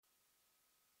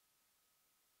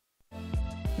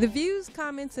The views,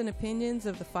 comments, and opinions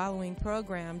of the following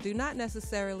program do not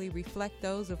necessarily reflect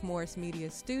those of Morris Media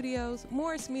Studios,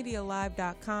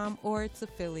 MorrisMediaLive.com, or its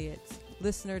affiliates.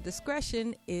 Listener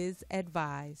discretion is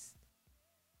advised.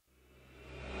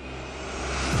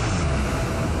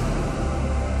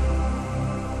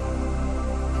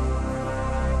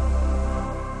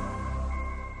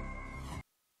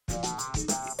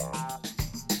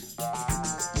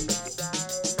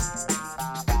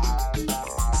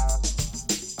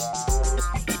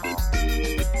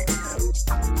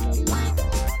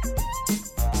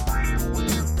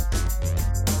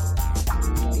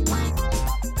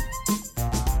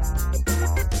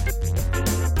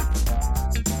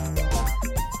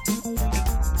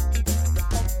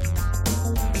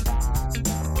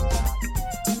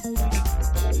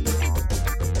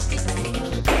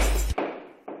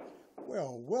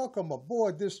 Welcome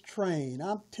aboard this train.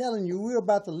 I'm telling you, we're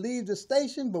about to leave the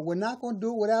station, but we're not going to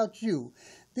do it without you.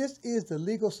 This is the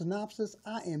Legal Synopsis.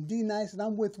 I am D Nice, and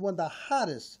I'm with one of the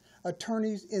hottest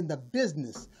attorneys in the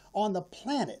business on the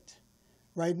planet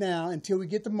right now until we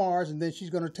get to Mars, and then she's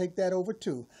going to take that over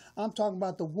too. I'm talking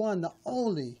about the one, the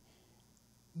only,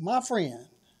 my friend,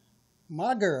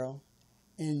 my girl,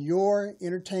 and your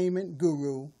entertainment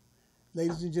guru.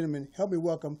 Ladies and gentlemen, help me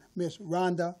welcome Miss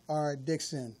Rhonda R.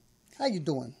 Dixon. How you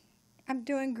doing? I'm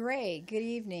doing great. Good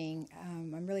evening.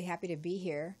 I'm really happy to be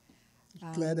here.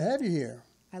 Glad to have you here.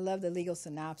 I love the Legal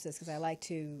Synopsis because I like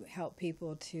to help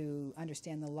people to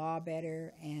understand the law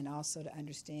better and also to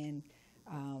understand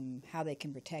how they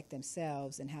can protect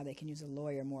themselves and how they can use a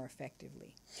lawyer more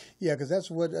effectively. Yeah, because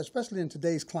that's what, especially in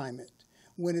today's climate,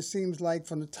 when it seems like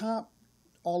from the top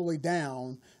all the way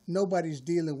down, nobody's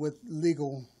dealing with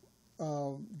legal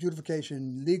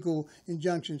justification, legal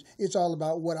injunctions. It's all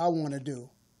about what I want to do.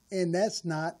 And that's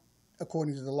not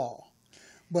according to the law.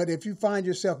 But if you find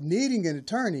yourself needing an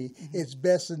attorney, it's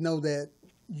best to know that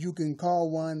you can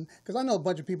call one. Because I know a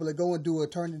bunch of people that go and do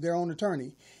their own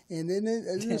attorney. And then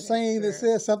there's a saying that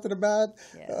says something about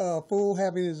a fool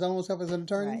having his own self as an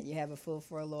attorney. Right, you have a fool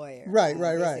for a lawyer. Right.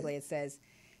 Basically, it says,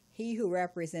 he who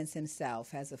represents himself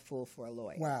has a fool for a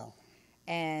lawyer. Wow.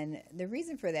 And the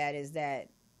reason for that is that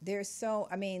there's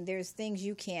things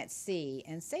you can't see.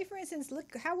 And say, for instance,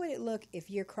 look, how would it look if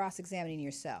you're cross-examining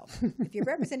yourself? If you're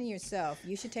representing yourself,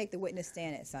 you should take the witness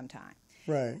stand at some time.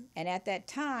 Right. And at that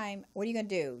time, what are you going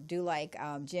to do? Do like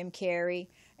Jim Carrey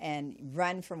and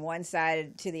run from one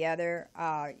side to the other?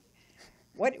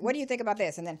 What do you think about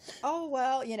this? And then,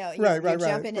 you're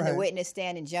jumping in the witness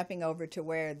stand and jumping over to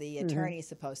where the attorney is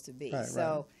supposed to be.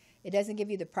 It doesn't give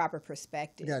you the proper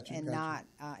perspective,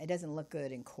 it doesn't look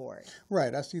good in court.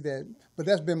 Right, I see that. But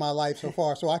that's been my life so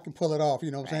far, so I can pull it off,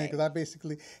 you know what I'm saying? Because I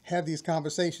basically have these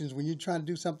conversations when you're trying to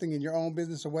do something in your own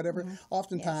business or whatever.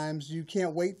 Oftentimes, you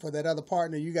can't wait for that other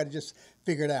partner. You got to just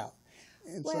figure it out.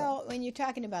 And when you're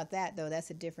talking about that, though, that's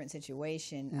a different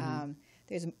situation.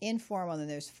 There's informal and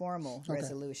there's formal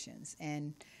resolutions.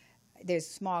 And there's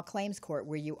small claims court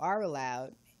where you are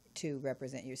allowed to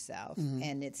represent yourself,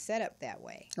 and it's set up that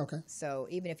way. Okay. So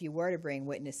even if you were to bring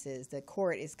witnesses, the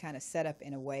court is kind of set up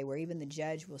in a way where even the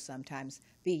judge will sometimes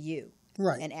be you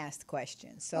and ask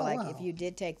questions. So if you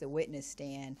did take the witness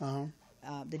stand,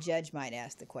 the judge might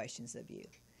ask the questions of you.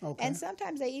 Okay. And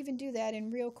sometimes they even do that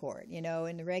in real court, in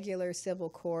the regular civil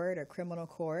court or criminal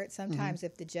court. Sometimes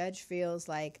if the judge feels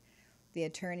like the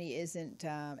attorney isn't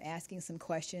asking some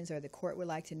questions or the court would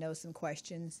like to know some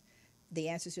questions, the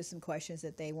answers to some questions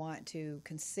that they want to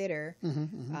consider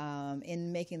in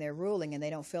making their ruling, and they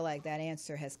don't feel like that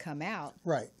answer has come out.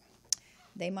 Right.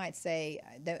 They might say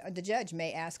the judge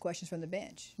may ask questions from the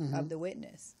bench of the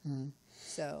witness.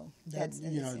 So that's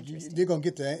interesting. They're gonna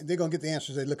get the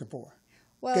answers they're looking for.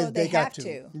 Well, they have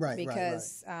to, right?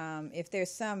 Because if there's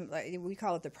some, we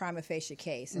call it the prima facie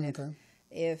case, and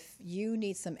if you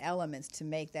need some elements to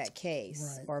make that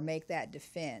case or make that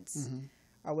defense.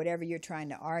 Or whatever you're trying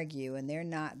to argue, and they're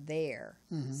not there,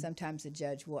 sometimes the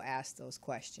judge will ask those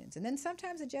questions. And then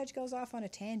sometimes the judge goes off on a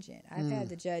tangent. I've had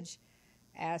the judge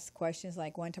ask questions,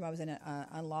 like one time I was in an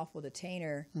unlawful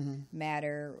detainer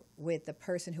matter with the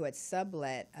person who had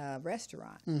sublet a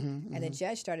restaurant. And the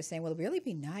judge started saying, well, it would really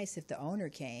be nice if the owner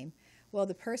came. Well,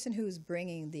 the person who's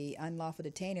bringing the unlawful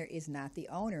detainer is not the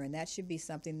owner, and that should be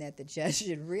something that the judge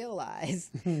should realize.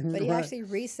 But he actually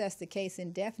recessed the case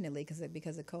indefinitely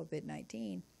because of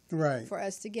COVID-19 for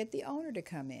us to get the owner to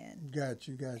come in. Got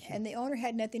you. And the owner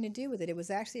had nothing to do with it. It was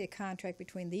actually a contract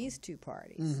between these two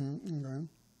parties.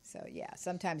 So,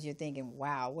 sometimes you're thinking,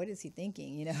 wow, what is he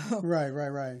thinking,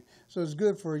 Right. So it's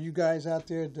good for you guys out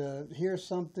there to hear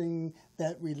something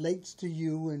that relates to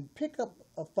you and pick up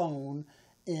a phone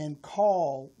and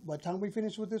call. By the time we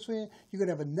finish with this one, you're going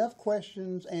to have enough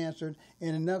questions answered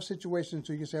and enough situations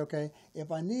so you can say, okay,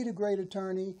 if I need a great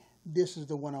attorney, this is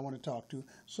the one I want to talk to.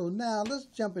 So now let's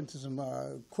jump into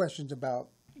some questions about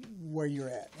where you're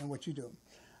at and what you do.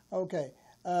 Okay.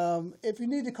 If you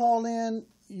need to call in,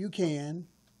 you can.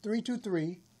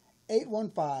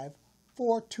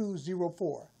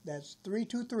 323-815-4204. That's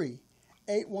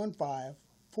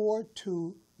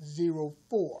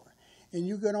 323-815-4204. And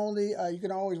you can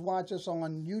always watch us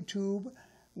on YouTube,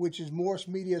 which is Morse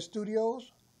Media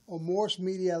Studios, or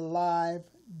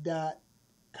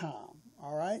MorseMediaLive.com.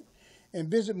 All right? And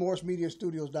visit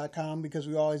MorseMediaStudios.com because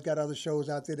we always got other shows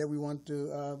out there that we want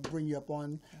to bring you up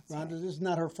on. Rhonda, right. This is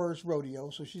not her first rodeo,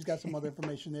 so she's got some other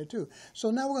information there too.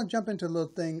 So now we're going to jump into a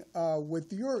little thing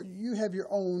with you have your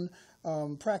own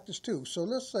practice too. So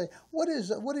let's say, what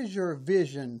is your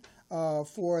vision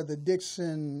for the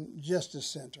Dixon Justice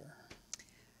Center?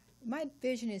 My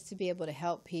vision is to be able to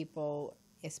help people,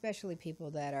 especially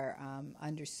people that are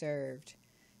underserved,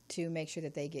 to make sure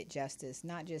that they get justice.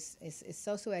 Not just, it's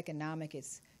socioeconomic,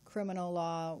 it's criminal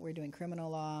law. We're doing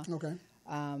criminal law. Okay.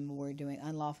 We're doing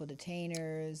unlawful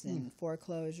detainers and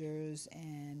foreclosures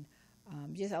and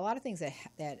just a lot of things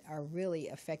that are really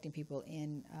affecting people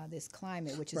in this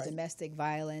climate, which is right. Domestic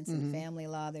violence and family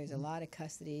law. There's a lot of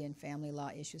custody and family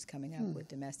law issues coming up with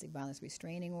domestic violence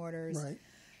restraining orders. Right.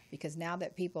 Because now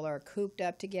that people are cooped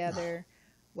up together,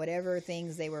 whatever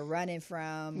things they were running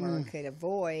from or could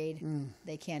avoid,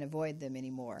 they can't avoid them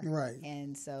anymore. Right.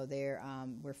 And so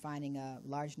we're finding a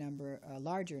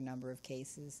larger number of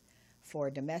cases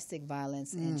for domestic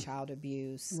violence and child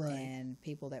abuse and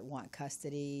people that want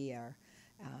custody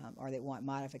or that want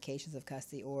modifications of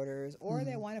custody orders or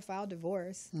that want to file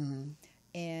divorce.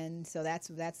 And so that's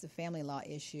the family law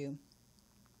issue.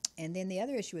 And then the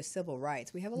other issue is civil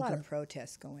rights. We have a lot of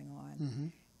protests going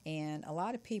on. And a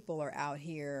lot of people are out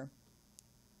here,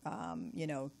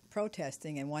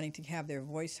 protesting and wanting to have their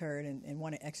voice heard and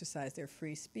want to exercise their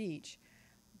free speech.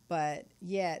 But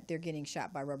yet they're getting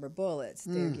shot by rubber bullets.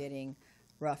 They're getting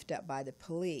roughed up by the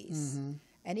police.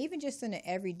 And even just in an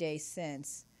everyday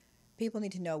sense, people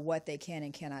need to know what they can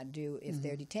and cannot do if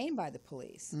they're detained by the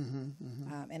police.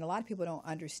 And a lot of people don't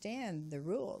understand the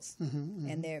rules.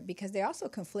 And because they also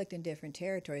conflict in different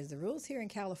territories. The rules here in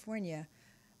California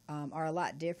are a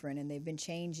lot different, and they've been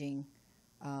changing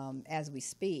as we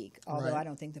speak, although I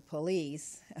don't think the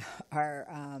police are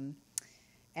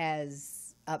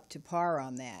as up to par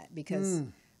on that because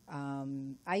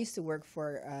I used to work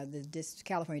for the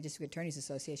California District Attorneys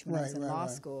Association when I was in law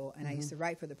school, and I used to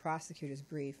write for the prosecutor's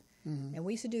brief. And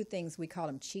we used to do things, we call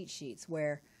them cheat sheets,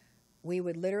 where we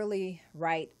would literally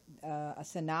write a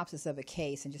synopsis of a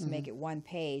case and just make it one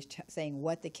page saying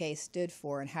what the case stood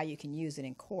for and how you can use it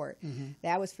in court.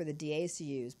 That was for the DAs to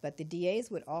use. But the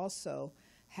DAs would also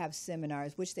have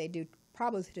seminars, which they do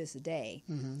probably to this day,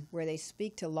 where they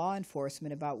speak to law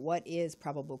enforcement about what is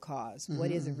probable cause,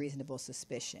 what is a reasonable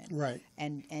suspicion,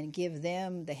 and give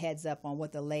them the heads up on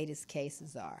what the latest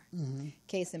cases are.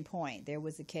 Case in point, there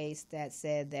was a case that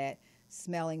said that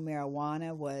smelling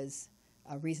marijuana was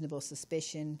a reasonable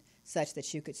suspicion such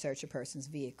that you could search a person's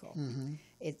vehicle.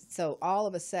 So all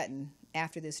of a sudden,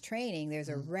 after this training, there's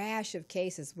a rash of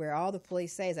cases where all the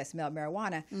police say is, I smelled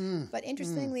marijuana. But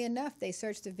interestingly enough, they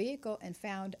searched the vehicle and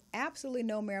found absolutely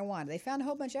no marijuana. They found a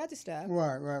whole bunch of other stuff,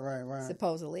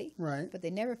 supposedly, but they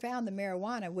never found the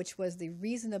marijuana, which was the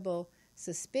reasonable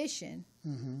suspicion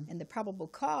and the probable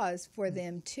cause for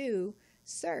them to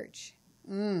search.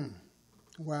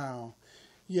 Wow.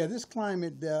 Yeah, this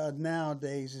climate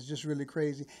nowadays is just really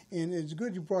crazy, and it's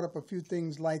good you brought up a few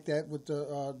things like that with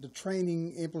the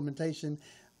training implementation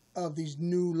of these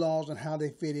new laws and how they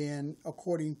fit in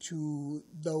according to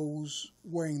those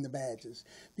wearing the badges.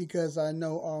 Because I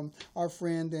know our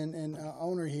friend and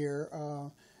owner here,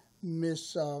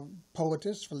 Miss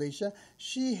Poetess Felicia,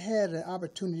 she had an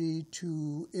opportunity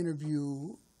to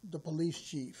interview the police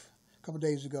chief a couple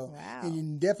days ago. Wow. And you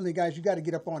definitely, guys, you got to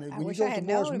get up on it. When you go to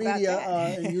Morse Media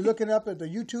and you're looking up at the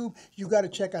YouTube, you got to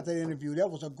check out that interview. That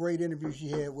was a great interview she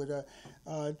had with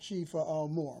Chief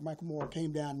Moore. Michael Moore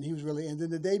came down, and he was really, and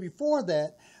then the day before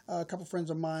that, a couple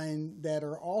friends of mine that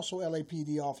are also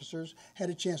LAPD officers had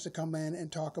a chance to come in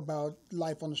and talk about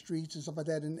life on the streets and stuff like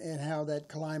that, and how that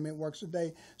climate works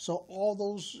today. So all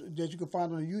those that you can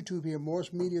find on the YouTube here,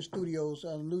 Morse Media Studios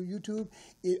on YouTube,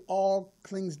 it all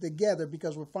clings together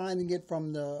because we're finding it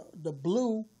from the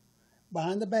blue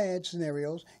behind the badge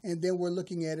scenarios, and then we're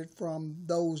looking at it from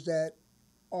those that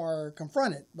are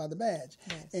confronted by the badge.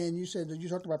 Yes. And you said that you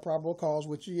talked about probable cause,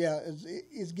 which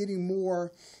is getting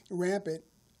more rampant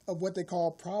of what they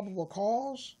call probable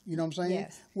cause, you know what I'm saying?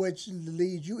 Yes. Which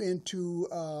leads you into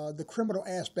the criminal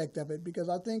aspect of it, because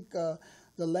I think the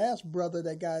last brother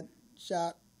that got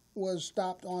shot was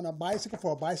stopped on a bicycle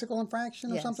for a bicycle infraction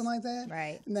or Yes. something like that.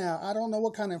 Right. Now, I don't know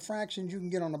what kind of infractions you can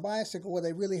get on a bicycle where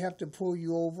they really have to pull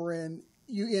you over and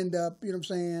you end up, you know what I'm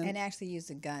saying? And actually use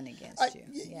a gun against you.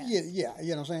 Yeah, you know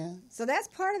what I'm saying? So that's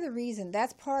part of the reason,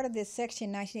 that's part of this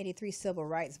Section 1983 civil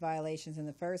rights violations in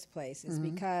the first place, is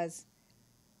because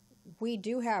we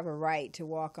do have a right to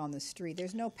walk on the street.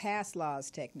 There's no pass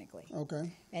laws technically.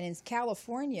 Okay. And in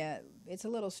California, it's a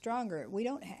little stronger.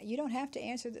 You don't have to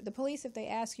answer the police if they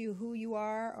ask you who you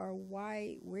are or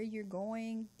where you're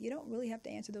going. You don't really have to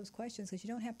answer those questions because you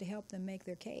don't have to help them make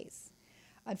their case.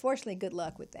 Unfortunately, good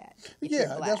luck with that.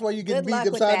 Yeah, that's why you get beat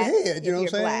upside the head. You know what I'm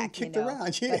saying? Black, Kicked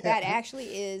around. Yeah. But that actually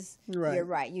is. Right. You're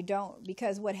right. You don't,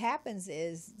 because what happens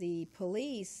is the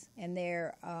police and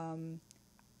their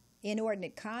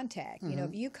inordinate contact. You know,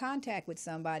 if you contact with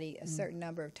somebody a certain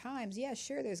number of times, yeah,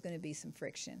 sure, there's going to be some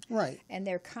friction. Right. And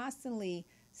they're constantly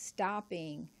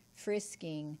stopping,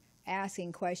 frisking,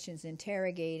 asking questions,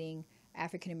 interrogating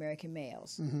African American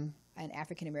males and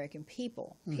African American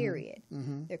people, period.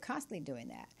 They're constantly doing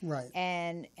that. Right.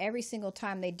 And every single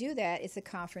time they do that, it's a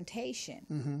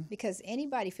confrontation because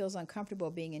anybody feels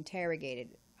uncomfortable being interrogated.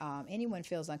 Anyone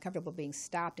feels uncomfortable being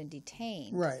stopped and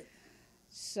detained. Right.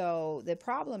 So the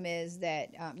problem is that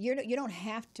you don't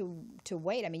have to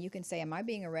wait. I mean, you can say, "Am I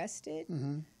being arrested?"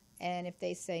 And if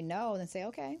they say no, then say,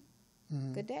 "Okay,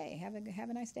 good day. Have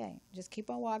a nice day. Just keep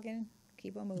on walking,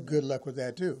 keep on moving." Good luck with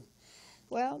that too.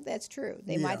 Well, that's true.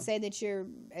 They might say that you're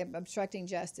obstructing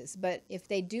justice, but if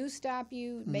they do stop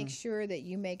you, make sure that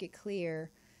you make it clear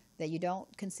that you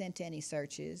don't consent to any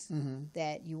searches,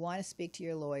 that you want to speak to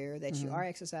your lawyer, that you are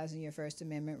exercising your First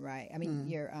Amendment right. I mean,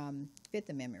 your Fifth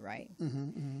Amendment right,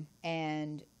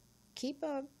 and keep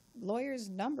a lawyer's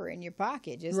number in your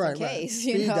pocket just in case.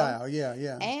 Speed dial,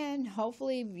 yeah. And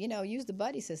hopefully, use the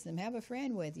buddy system. Have a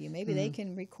friend with you. Maybe they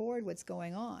can record what's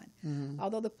going on.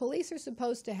 Although the police are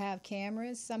supposed to have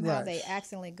cameras, somehow they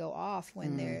accidentally go off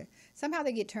when somehow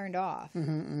they get turned off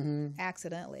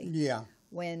accidentally. Yeah.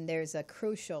 When there's a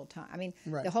crucial time. I mean,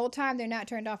 the whole time they're not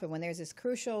turned off, but when there's this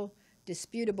crucial,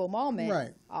 disputable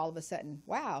moment, all of a sudden,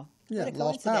 wow, what a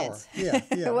coincidence.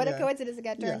 What a coincidence it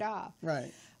got turned off.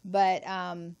 Right.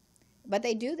 But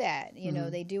they do that.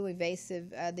 They do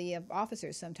evasive, the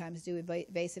officers sometimes do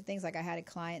evasive things. Like I had a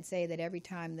client say that every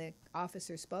time the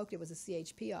officer spoke, it was a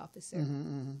CHP officer.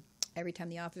 Every time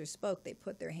the officer spoke, they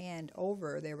put their hand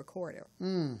over their recorder.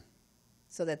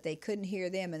 So that they couldn't hear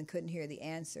them and couldn't hear the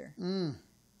answer.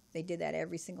 They did that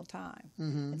every single time.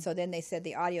 And so then they said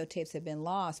the audio tapes had been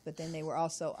lost, but then they were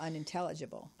also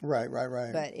unintelligible. Right.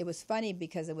 But it was funny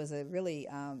because it was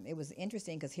it was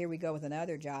interesting because here we go with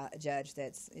another judge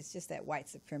it's just that white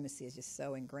supremacy is just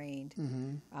so ingrained.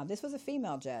 This was a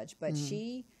female judge, but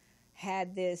she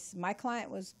had this, my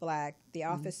client was black, the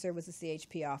officer was a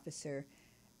CHP officer,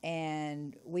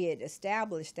 and we had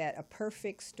established that a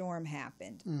perfect storm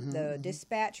happened. The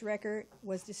dispatch record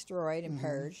was destroyed and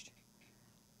purged.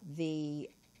 The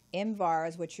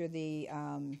MVARs, which are the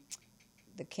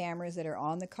cameras that are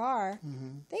on the car,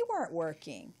 they weren't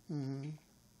working.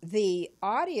 The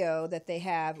audio that they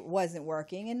have wasn't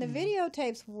working, and the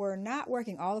videotapes were not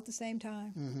working all at the same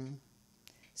time.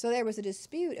 So there was a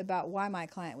dispute about why my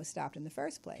client was stopped in the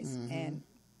first place. And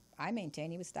I maintain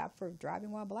he was stopped for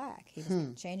driving while black. He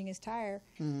was changing his tire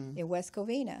in West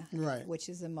Covina, which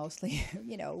is a mostly,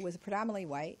 was a predominantly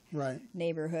white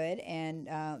neighborhood, and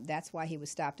that's why he was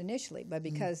stopped initially. But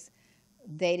because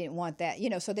they didn't want that,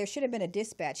 so there should have been a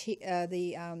dispatch.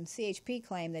 The CHP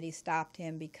claimed that he stopped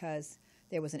him because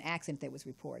there was an accident that was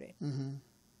reported.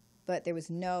 But there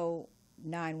was no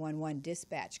 911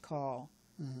 dispatch call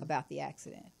about the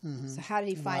accident. So how did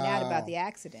he find out about the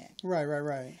accident?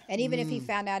 Right. And even if he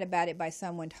found out about it by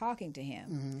someone talking to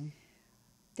him,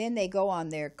 then they go on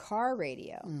their car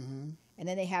radio, and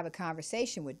then they have a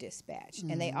conversation with dispatch.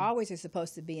 And they always are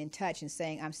supposed to be in touch and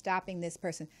saying, I'm stopping this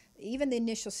person. Even the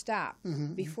initial stop,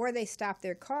 before they stop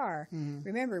their car,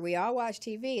 remember, we all watch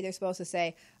TV, they're supposed to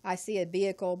say, I see a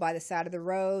vehicle by the side of the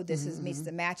road. This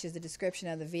matches the description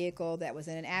of the vehicle that was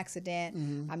in an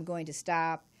accident. I'm going to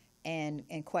stop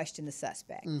and question the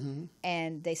suspect.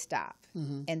 And they stop.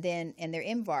 And then, and they're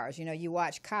MVARs. You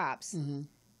watch cops.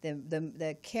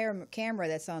 The camera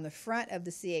that's on the front of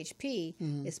the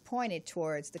CHP is pointed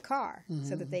towards the car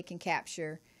so that they can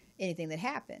capture anything that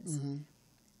happens.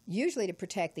 Usually to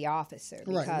protect the officer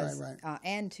because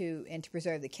and to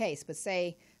preserve the case. But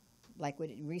say, like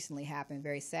what recently happened,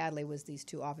 very sadly, was these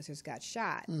two officers got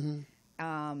shot.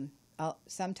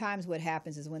 sometimes what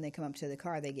happens is when they come up to the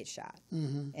car, they get shot,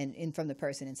 and from the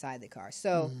person inside the car.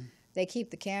 So they keep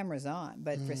the cameras on,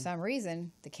 but for some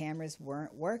reason, the cameras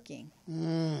weren't working.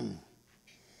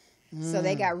 So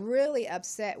they got really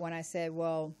upset when I said,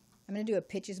 well, I'm going to do a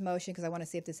pitches motion because I want to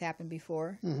see if this happened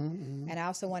before. And I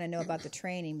also want to know about the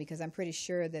training because I'm pretty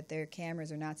sure that their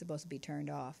cameras are not supposed to be turned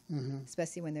off,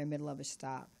 especially when they're in the middle of a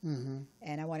stop.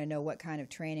 And I want to know what kind of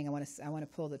training. I want to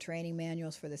pull the training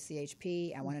manuals for the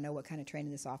CHP. I want to know what kind of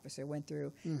training this officer went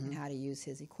through and how to use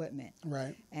his equipment.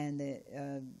 Right. And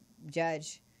the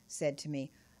judge said to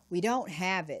me, we don't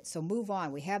have it, so move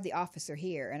on. We have the officer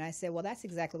here. And I said, well, that's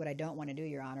exactly what I don't want to do,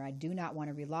 Your Honor. I do not want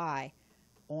to rely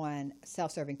on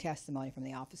self-serving testimony from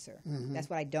the officer. That's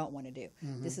what I don't want to do.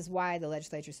 This is why the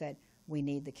legislature said we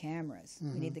need the cameras.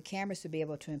 We need the cameras to be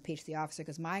able to impeach the officer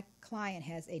because my client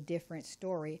has a different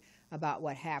story about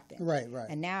what happened. Right.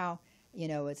 And now,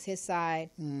 it's his side,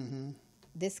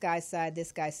 this guy's side,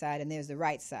 and there's the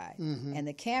right side. And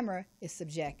the camera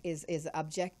is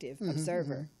objective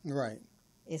observer. Right.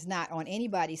 It's not on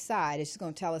anybody's side. It's just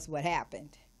going to tell us what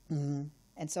happened.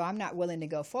 And so I'm not willing to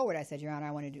go forward. I said, Your Honor,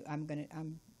 I'm going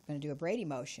to do a Brady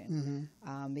motion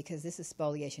because this is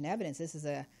spoliation evidence. This is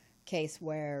a case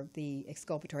where the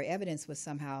exculpatory evidence was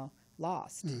somehow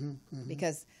lost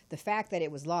because the fact that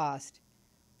it was lost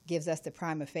gives us the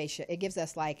prima facie. It gives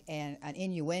us like an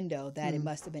innuendo that it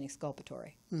must have been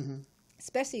exculpatory,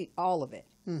 especially all of it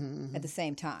at the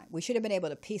same time. We should have been able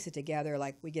to piece it together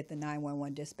like we get the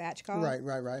 911 dispatch call. Right.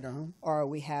 Or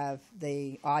we have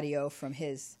the audio from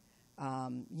his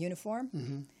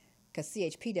uniform because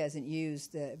CHP doesn't use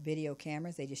the video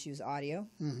cameras. They just use audio.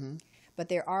 But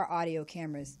there are video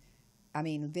cameras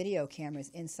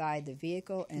inside the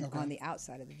vehicle and on the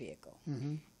outside of the vehicle.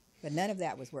 But none of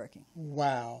that was working.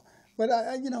 Wow. But,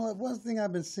 one thing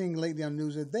I've been seeing lately on the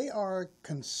news is they are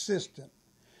consistent.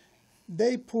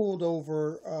 They pulled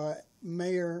over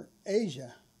Mayor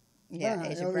Asia.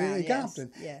 Asia Brown, in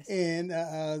Compton. Yes. And,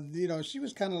 she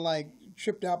was kind of like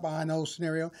tripped out behind the whole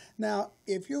scenario. Now,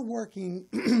 if you're working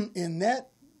in that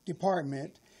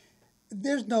department,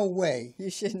 there's no way you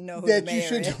shouldn't know who that the mayor you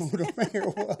should is. know who the mayor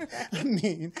was. I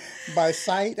mean, by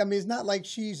sight. I mean, it's not like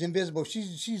she's invisible.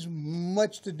 She's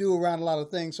much to do around a lot of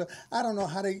things. So I don't know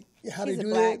how they do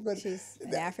that. But she's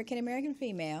an African American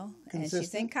female, and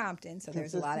she's in Compton. So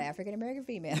there's a lot of African American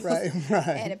females. Right.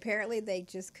 And apparently they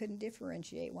just couldn't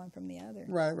differentiate one from the other.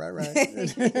 Right.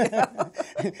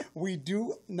 We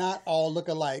do not all look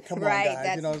alike. Come on,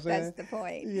 guys. You know what I'm saying? That's the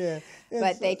point. Yeah.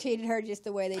 But they treated her just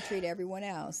the way they treat everyone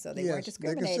else. So they weren't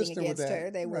discriminating against her.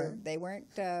 They weren't.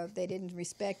 They didn't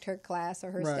respect her class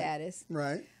or her status.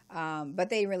 Right.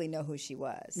 But they really know who she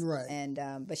was. Right.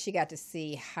 And but she got to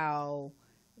see how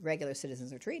regular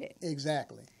citizens are treated.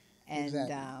 Exactly.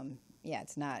 And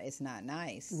it's not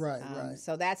nice. Right.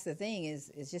 So that's the thing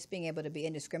is just being able to be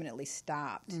indiscriminately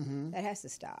stopped. That has to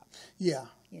stop. Yeah.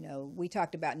 We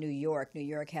talked about New York. New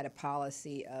York had a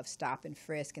policy of stop and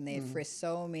frisk, and they had frisked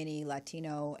so many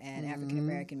Latino and African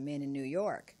American men in New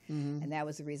York, and that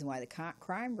was the reason why the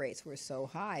crime rates were so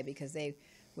high because they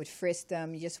would frisk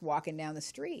them just walking down the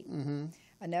street.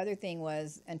 Another thing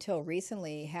was, until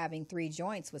recently, having 3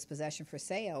 joints was possession for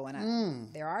sale.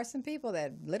 And there are some people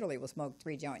that literally will smoke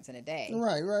 3 joints in a day.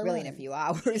 Right. Really in a few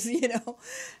hours,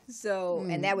 So,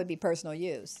 and that would be personal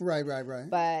use. Right.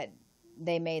 But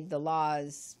they made the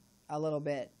laws a little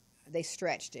bit, they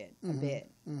stretched it a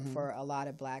bit for a lot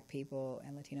of black people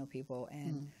and Latino people.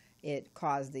 And it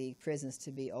caused the prisons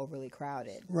to be overly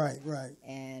crowded. Right.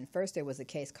 And first there was a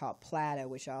case called Plata,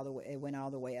 which it went all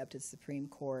the way up to the Supreme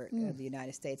Court of the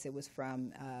United States. It was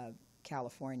from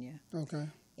California. Okay.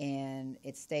 And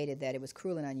it stated that it was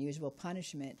cruel and unusual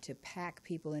punishment to pack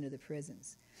people into the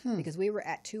prisons because we were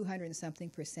at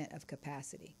 200-something% of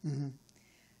capacity.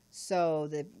 So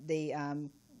the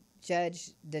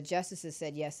justices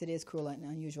said, yes, it is cruel and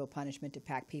unusual punishment to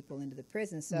pack people into the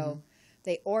prison. So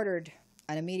they ordered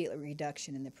an immediate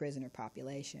reduction in the prisoner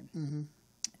population.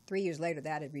 3 years later,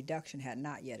 that reduction had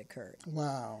not yet occurred.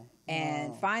 Wow.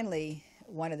 And finally,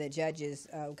 one of the judges,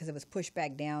 because it was pushed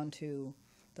back down to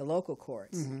the local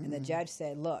courts, and the judge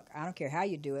said, look, I don't care how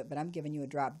you do it, but I'm giving you a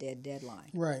drop-dead deadline.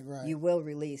 Right. You will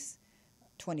release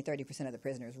 20-30% of the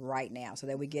prisoners right now so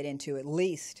that we get into at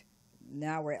least,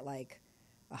 now we're at like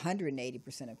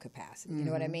 180% of capacity. You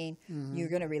know what I mean? You're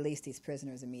going to release these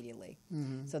prisoners immediately.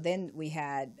 So then we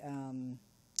had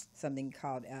something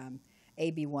called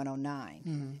AB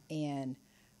 109. And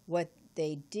what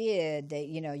they did,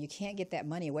 you can't get that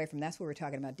money away from, that's what we're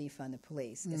talking about, defund the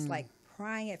police. It's like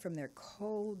prying it from their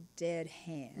cold, dead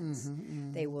hands.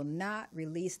 They will not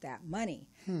release that money.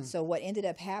 So what ended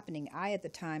up happening, I at the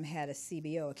time had a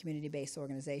CBO, a community-based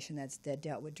organization that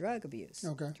dealt with drug abuse,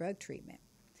 drug treatment.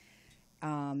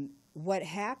 What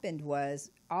happened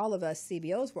was all of us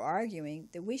CBOs were arguing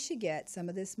that we should get some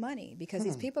of this money because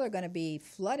these people are going to be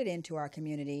flooded into our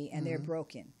community and they're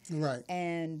broken. Right.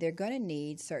 And they're going to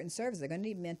need certain services. They're going to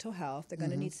need mental health. They're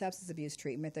going to need substance abuse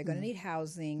treatment. They're going to need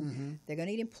housing. They're going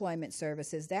to need employment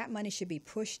services. That money should be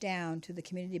pushed down to the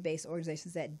community-based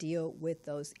organizations that deal with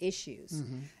those issues.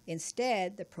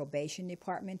 Instead, the probation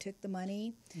department took the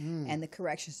money and the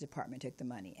corrections department took the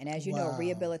money. And as you know,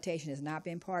 rehabilitation has not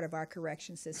been part of our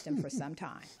correction system for some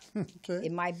time.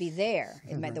 It might be there.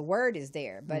 The word is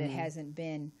there, but it hasn't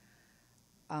been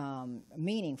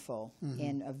meaningful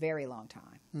in a very long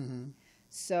time.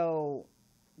 So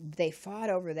they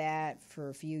fought over that for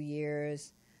a few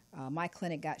years. My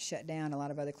clinic got shut down. A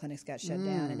lot of other clinics got shut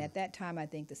down. And at that time, I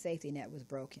think the safety net was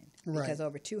broken because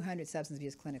over 200 substance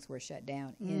abuse clinics were shut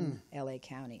down in L.A.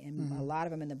 County. And a lot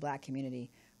of them in the black community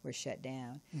were shut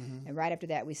down. And right after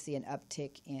that, we see an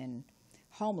uptick in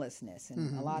homelessness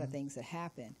and a lot of things that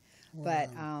happen. But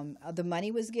the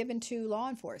money was given to law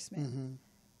enforcement.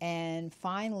 And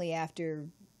finally, after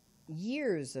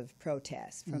years of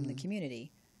protests from the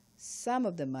community, some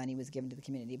of the money was given to the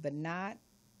community, but not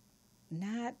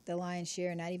the lion's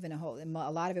share, not even a whole. A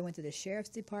lot of it went to the sheriff's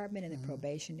department and the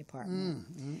probation department.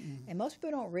 And most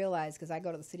people don't realize, because I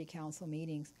go to the city council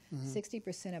meetings,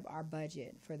 60% of our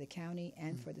budget for the county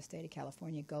and for the state of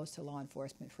California goes to law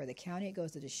enforcement. For the county, it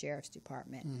goes to the sheriff's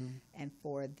department. And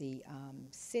for the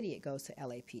city, it goes to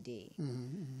LAPD.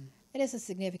 It is a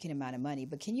significant amount of money.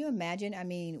 But can you imagine,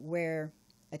 where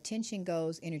attention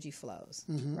goes, energy flows,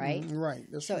 right? Right.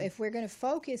 That's so right. if we're going to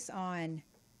focus on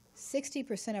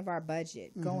 60% of our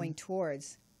budget going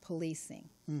towards policing,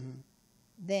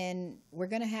 then we're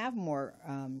going to have more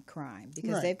crime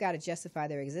because they've got to justify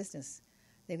their existence.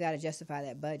 They've got to justify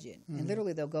that budget. And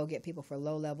literally they'll go get people for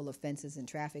low-level offenses and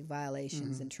traffic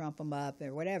violations and trump them up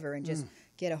or whatever and just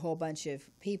get a whole bunch of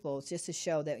people just to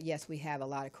show that, yes, we have a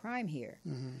lot of crime here.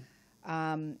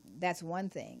 That's one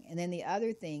thing. And then the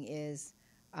other thing is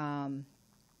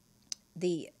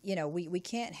we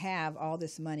can't have all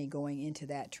this money going into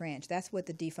that tranche. That's what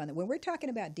the defunding. When we're talking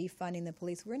about defunding the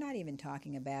police, we're not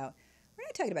talking about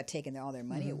taking all their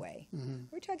money away.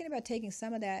 We're talking about taking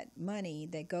some of that money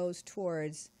that goes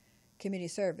towards community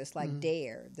service, like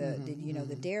DARE,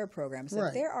 the DARE program.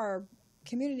 So there are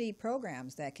community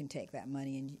programs that can take that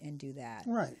money and do that.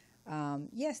 Right.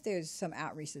 Yes, there's some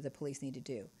outreach that the police need to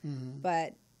do,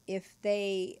 but if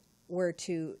they were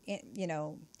to,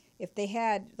 if they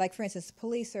had, like, for instance,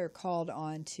 police are called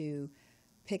on to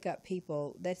pick up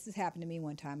people. This has happened to me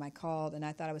one time. I called, and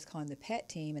I thought I was calling the PET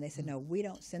team, and they said, no, we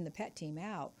don't send the PET team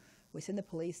out. We send the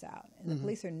police out. And the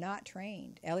police are not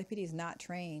trained. LAPD is not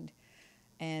trained.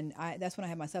 And that's when I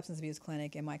had my substance abuse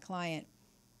clinic, and my client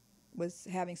was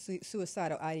having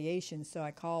suicidal ideation, so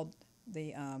I called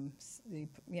the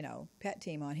PET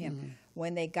team on him.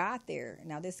 When they got there,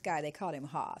 now this guy, they called him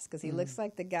Haas because he looks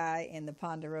like the guy in the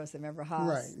Ponderosa. Remember Haas?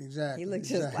 Right, exactly. He looked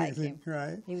just like him.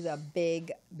 Right. He was a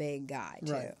big guy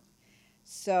too. Right.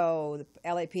 So the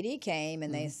LAPD came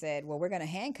and they said, "Well, we're going to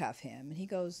handcuff him." And he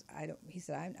goes, He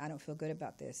said, "I don't feel good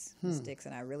about this, Ms.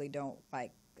 Dixon. I really don't I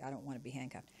don't want to be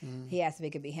handcuffed." He asked if he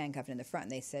could be handcuffed in the front,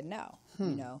 and they said no.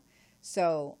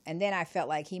 So, and then I felt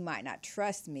like he might not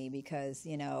trust me because,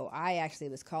 I actually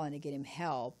was calling to get him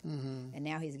help, and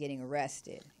now he's getting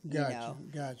arrested, Gotcha.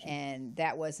 And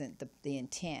that wasn't the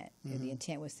intent. The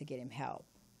intent was to get him help.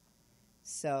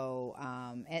 So,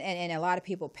 and a lot of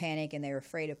people panic and they're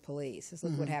afraid of police. Just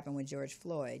look what happened with George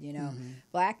Floyd,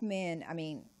 Black men,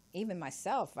 even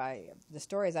myself, the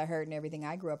stories I heard and everything,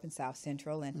 I grew up in South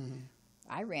Central, and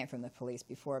I ran from the police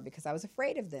before because I was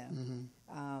afraid of them.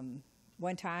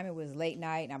 One time it was late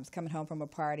night and I was coming home from a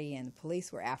party and the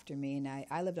police were after me, and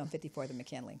I lived on 54th and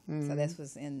McKinley. So this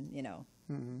was in,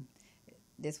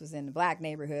 this was in the black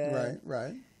neighborhood.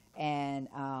 Right. And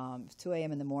it's 2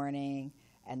 a.m. in the morning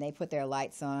and they put their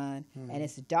lights on and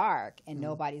it's dark and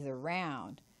nobody's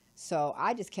around. So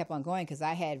I just kept on going because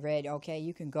I had read, okay,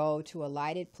 you can go to a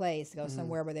lighted place, go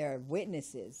somewhere where there are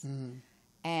witnesses.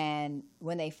 And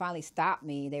when they finally stopped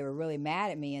me, they were really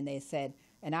mad at me and they said,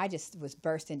 and I just was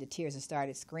burst into tears and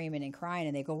started screaming and crying.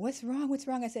 And they go, "What's wrong? What's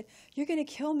wrong?" I said, "You're going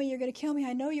to kill me. You're going to kill me.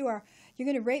 I know you are. You're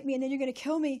going to rape me, and then you're going to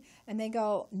kill me." And they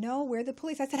go, "No, we're the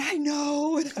police." I said, "I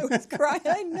know." And I was crying.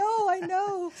 I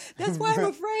know. That's why I'm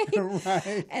afraid.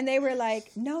 Right. And they were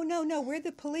like, no, we're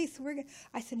the police.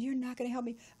 I said, "You're not going to help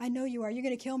me. I know you are. You're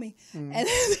going to kill me." And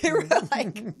they were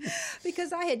like,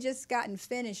 because I had just gotten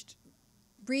finished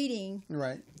reading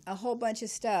right. a whole bunch of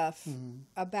stuff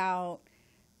about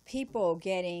people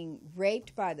getting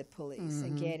raped by the police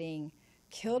and getting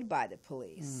killed by the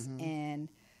police. And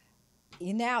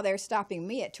now they're stopping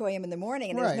me at 2 a.m. in the morning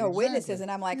and there's no witnesses.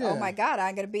 And I'm like, oh, my God,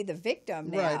 I'm going to be the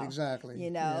victim now. Right, exactly.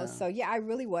 You know, so, I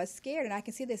really was scared. And I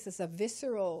can see this as a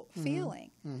visceral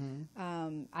feeling.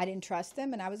 I didn't trust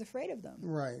them and I was afraid of them.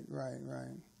 Right.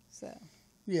 So...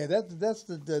 Yeah, that's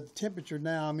the temperature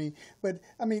now. I mean,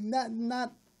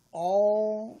 not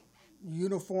all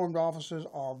uniformed officers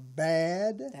are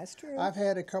bad. That's true. I've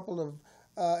had a couple of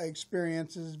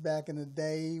experiences back in the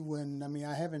day when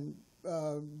I haven't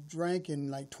drank in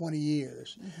like 20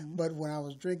 years, but when I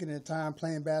was drinking at the time,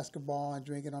 playing basketball and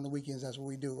drinking on the weekends, that's what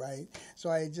we do, right? So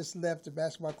I had just left the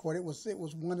basketball court. It was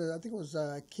one of I think it was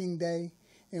King Day,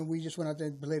 and we just went out there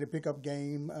and played a pickup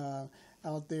game.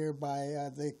 Out there by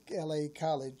the L.A.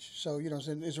 College. So,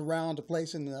 it's around the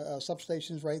place and the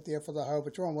substations right there for the highway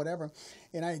patrol and whatever.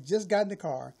 And I had just got in the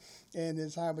car, and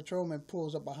this highway patrolman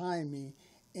pulls up behind me,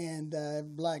 and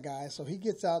black guy. So he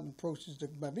gets out and approaches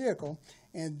my vehicle,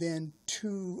 and then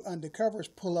 2 undercovers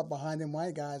pull up behind them,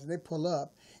 white guys, and they pull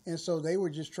up. And so they were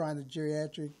just trying to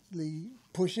geriatrically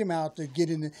push him out to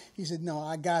get in. He said, no,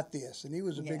 I got this. And he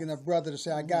was a big enough brother to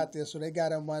say, I got this. So they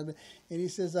got him. And he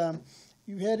says,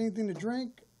 you had anything to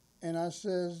drink? And I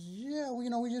says, yeah,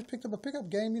 well, we just picked up a pickup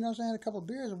game, so I had a couple of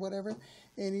beers or whatever.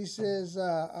 And he says,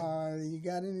 you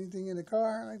got anything in the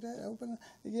car like that? Open?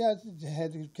 Yeah, I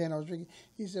had the can I was drinking.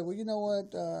 He said, well, you know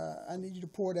what? I need you to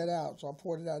pour that out. So I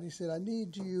poured it out. He said, I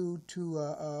need you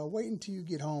to wait until you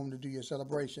get home to do your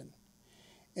celebration.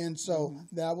 And so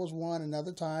that was one.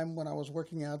 Another time when I was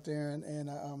working out there in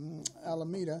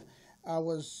Alameda, I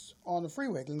was on the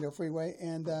freeway, Glendale Freeway,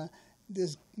 and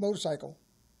this motorcycle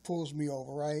pulls me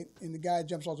over, right? And the guy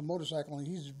jumps off the motorcycle, and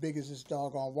he's as big as this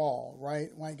doggone wall, right?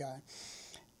 White guy.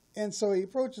 And so he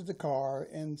approaches the car,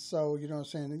 and so, you know what I'm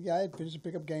saying? Yeah, I had finished the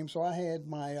pickup game, so I had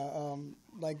my,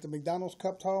 like the McDonald's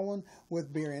cup tall one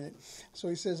with beer in it. So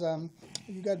he says,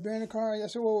 you got beer in the car? I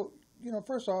said, well,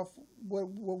 first off, what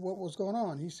was going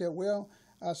on? He said, well,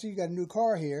 I see you got a new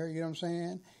car here, you know what I'm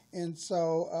saying? And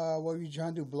so, what were you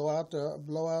trying to do? Blow out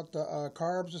the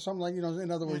carbs or something like, in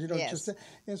other words, yes.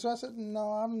 And so I said,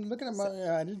 no, I'm looking at my,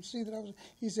 I didn't see that I was.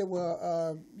 He said,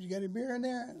 well, you got any beer in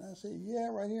there? And I said, yeah,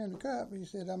 right here in the cup. He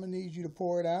said, I'm gonna need you to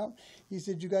pour it out. He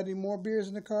said, you got any more beers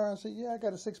in the car? I said, yeah, I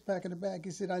got a 6-pack in the back.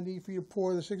 He said, I need for you to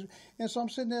pour the 6. And so I'm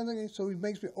sitting there looking. So he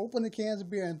makes me open the cans of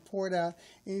beer and pour it out.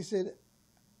 And he said,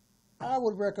 I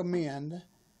would recommend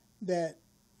that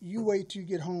you wait till you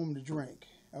get home to drink.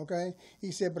 Okay?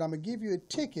 He said, but I'm going to give you a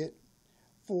ticket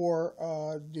for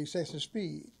the excessive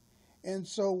speed. And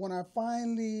so when I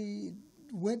finally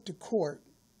went to court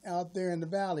out there in the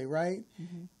valley, right,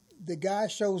 the guy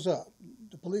shows up.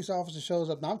 The police officer shows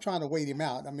up. Now, I'm trying to wait him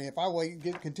out. I mean, if I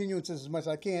get continuances as much as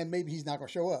I can, maybe he's not going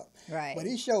to show up. Right. But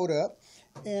he showed up.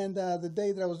 And the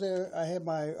day that I was there, I had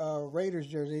my Raiders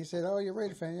jersey. He said, oh, you're a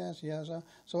Raider fan? Yes.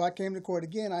 So I came to court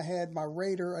again. I had my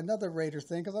another Raiders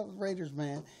thing, because I was a Raiders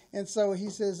man. And so he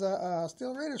says,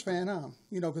 still a Raiders fan, huh?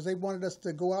 Because they wanted us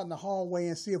to go out in the hallway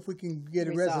and see if we can get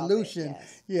a resolution.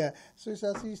 Yes. Yeah. So he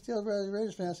said, I see you still a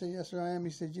Raiders fan. I said, yes, sir, I am.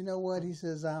 He said, you know what? He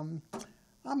says, I'm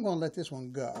going to let this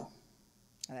one go.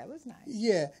 Oh, that was nice.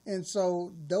 Yeah. And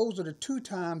so those are the 2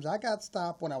 times I got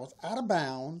stopped when I was out of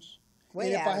bounds.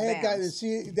 Way and if out I had of gotten bounds.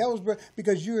 see, that was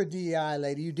because you're a DEI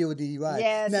lady, you deal with DUI.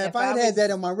 Yes. Now, if I had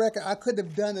that on my record, I couldn't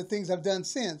have done the things I've done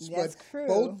since. That's but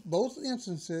true. Both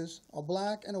instances, a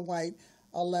black and a white,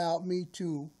 allowed me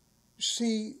to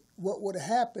see what would have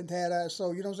happened had I.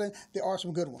 So you know what I'm saying? There are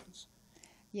some good ones.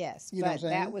 Yes, you know but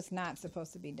that was not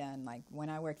supposed to be done. Like when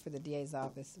I worked for the DA's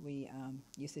office, we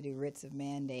used to do writs of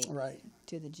mandate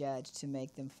to the judge to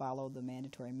make them follow the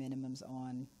mandatory minimums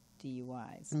on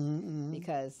DUIs,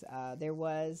 because there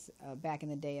was back in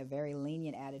the day a very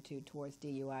lenient attitude towards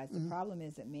DUIs. The problem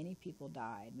is that many people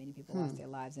died, many people lost their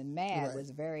lives, and MADD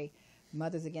was very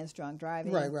Mothers Against Drunk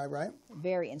Driving. Right.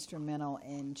 Very instrumental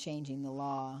in changing the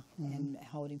law and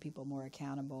holding people more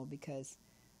accountable, because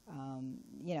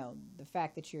the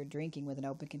fact that you're drinking with an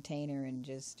open container and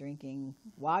just drinking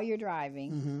while you're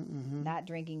driving, not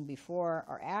drinking before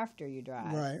or after you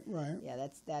drive. Right. Yeah,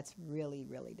 that's really,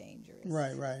 really dangerous.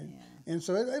 Right. Yeah. And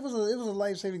so it was a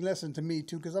life-saving lesson to me,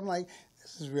 too, because I'm like,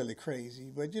 this is really crazy.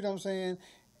 But you know what I'm saying?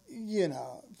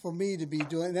 For me to be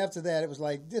doing, and after that, it was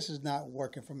like, this is not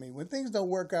working for me. When things don't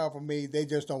work out for me, they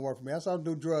just don't work for me. That's how I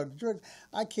do drugs. Drugs,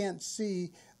 I can't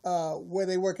see where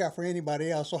they work out for anybody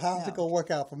else. So how's it going to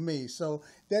work out for me? So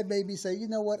that made me say, you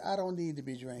know what? I don't need to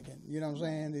be drinking. You know what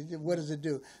I'm saying? What does it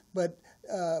do? But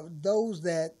those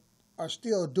that are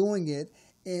still doing it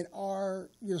and are,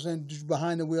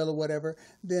 behind the wheel or whatever,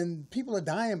 then people are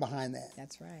dying behind that.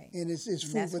 That's right. And it's food for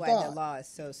thought. That's why the law is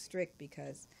so strict,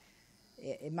 because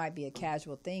it might be a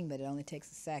casual thing, but it only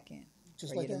takes a second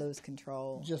for you to lose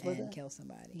control and kill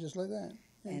somebody. Just like that.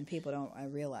 Yeah. And people don't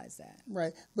realize that.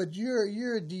 Right. But you're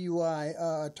a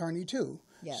DUI attorney too.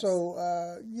 Yes. So,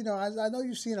 I know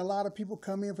you've seen a lot of people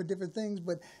come in for different things,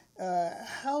 but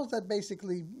how's that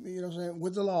basically,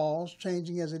 with the laws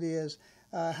changing as it is,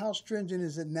 how stringent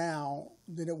is it now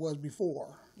than it was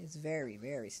before? It's very,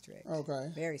 very strict. Okay.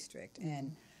 Very strict. Mm-hmm.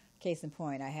 And case in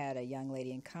point, I had a young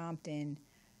lady in Compton.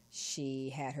 She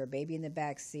had her baby in the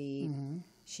back seat. Mm-hmm.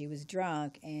 She was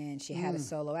drunk, and she had a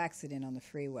solo accident on the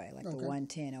freeway, like the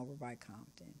 110 over by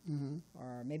Compton.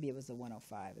 Or maybe it was the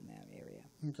 105 in that area.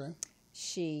 Okay.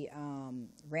 She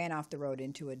ran off the road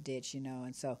into a ditch,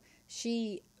 and so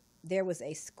there was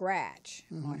a scratch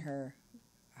on her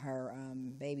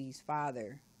baby's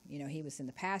father. He was in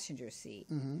the passenger seat.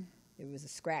 There was a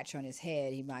scratch on his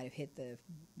head. He might have hit the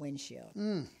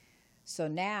windshield. So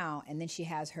now, and then she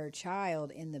has her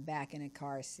child in the back in a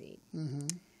car seat.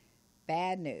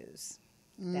 Bad news.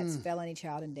 That's felony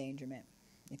child endangerment.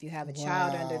 If you have a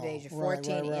child under the age of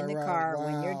 14 in the car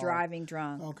when you're driving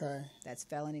drunk, that's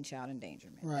felony child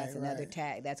endangerment. That's another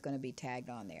tag. That's going to be tagged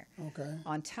on there. Okay.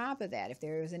 On top of that, if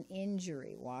there is an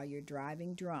injury while you're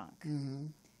driving drunk,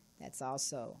 that's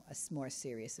also a more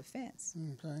serious offense.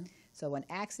 Okay. So an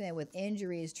accident with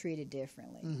injury is treated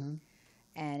differently.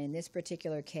 And in this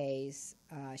particular case,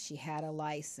 she had a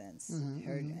license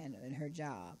in her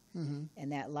job,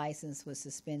 and that license was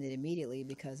suspended immediately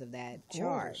because of that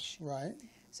charge. Right.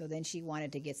 So then she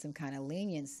wanted to get some kind of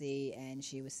leniency, and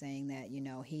she was saying that,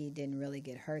 he didn't really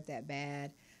get hurt that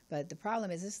bad. But the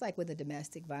problem is, it's like with the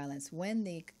domestic violence. When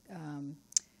the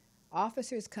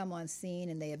officers come on scene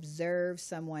and they observe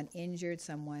someone injured,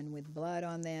 someone with blood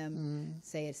on them,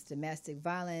 say it's domestic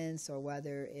violence, or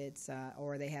whether it's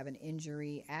or they have an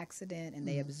injury accident and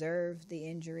they observe the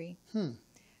injury,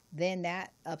 then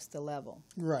that ups the level.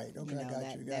 Right. Okay.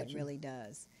 Got you. That really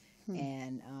does.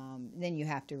 And then you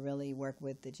have to really work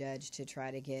with the judge to try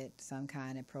to get some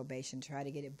kind of probation, try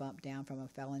to get it bumped down from a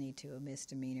felony to a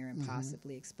misdemeanor and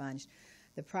possibly expunged.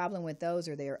 The problem with those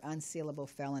are they're unsealable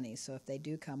felonies. So if they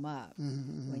do come up,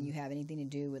 when you have anything to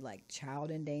do with like child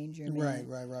endangerment,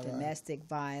 domestic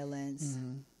violence,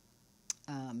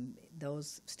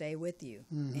 those stay with you.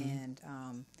 And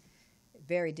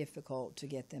very difficult to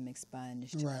get them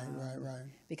expunged. Right.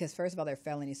 Because first of all, they're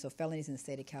felonies. So felonies in the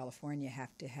state of California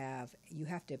you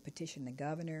have to petition the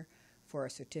governor for a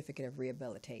certificate of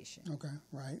rehabilitation. Okay,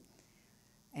 right.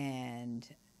 And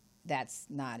that's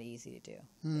not easy to do.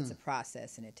 It's a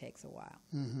process, and it takes a while.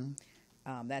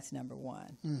 That's number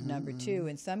one. Number two,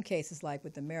 in some cases, like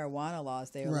with the marijuana laws,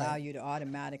 they allow you to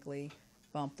automatically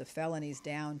bump the felonies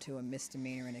down to a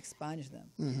misdemeanor and expunge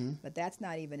them. But that's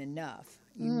not even enough.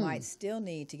 You might still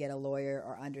need to get a lawyer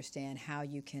or understand how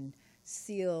you can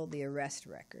seal the arrest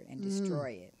record and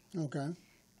destroy it. Okay.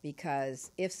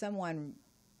 Because if someone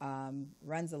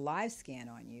runs a live scan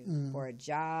on you for a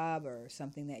job or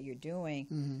something that you're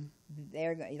doing,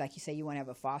 they're like you say, you want to have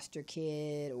a foster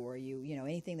kid, or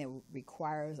anything that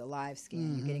requires a live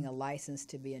scan. You're getting a license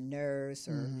to be a nurse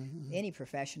or any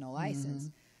professional license.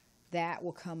 That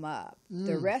will come up.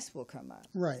 The arrest will come up,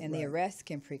 and the arrest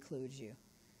can preclude you.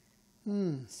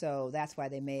 So that's why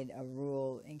they made a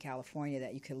rule in California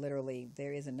that you could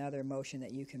there is another motion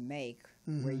that you can make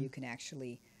where you can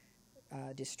actually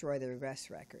destroy the arrest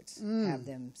records, have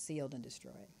them sealed and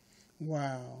destroyed.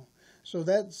 Wow. So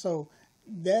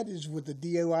that is with the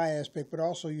DUI aspect, but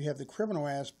also you have the criminal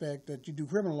aspect that you do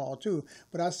criminal law too.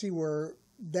 But I see where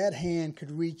that hand could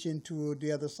reach into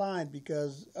the other side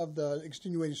because of the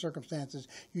extenuating circumstances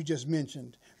you just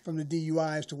mentioned, from the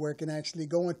DUIs to where it can actually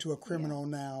go into a criminal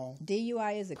now.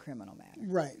 DUI is a criminal matter.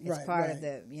 Right, it's part of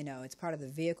the, it's part of the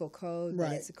vehicle code,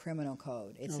 but it's a criminal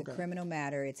code. It's a criminal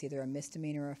matter. It's either a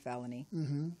misdemeanor or a felony.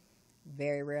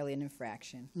 Very rarely an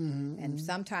infraction. And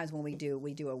sometimes when we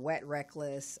do a wet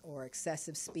reckless or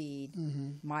excessive speed,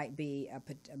 might be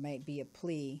a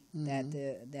plea that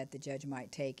the judge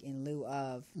might take in lieu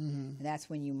of, and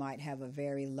that's when you might have a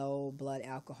very low blood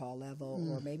alcohol level,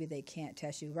 or maybe they can't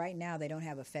test you. Right now, they don't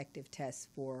have effective tests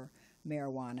for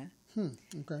marijuana.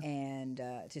 And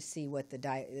to see what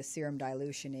the serum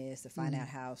dilution is, to find out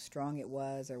how strong it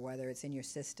was or whether it's in your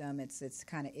system. It's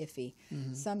kind of iffy.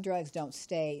 Some drugs don't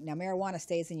stay. Now, marijuana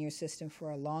stays in your system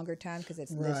for a longer time because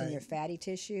it lives in your fatty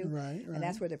tissue. And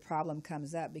that's where the problem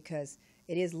comes up, because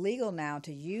it is legal now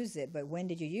to use it, but when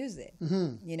did you use it?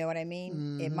 You know what I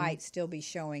mean? It might still be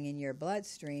showing in your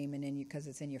bloodstream and because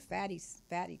it's in your fatty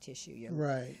tissue.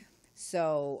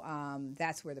 So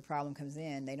that's where the problem comes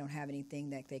in. They don't have anything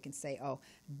that they can say, oh,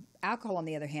 alcohol, on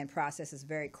the other hand, processes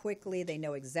very quickly. They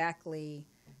know exactly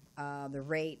the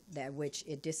rate at which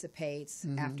it dissipates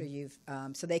after you've,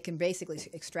 so they can basically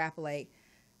extrapolate.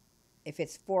 If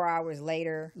it's 4 hours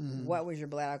later, what was your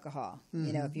blood alcohol?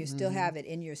 You know, if you still have it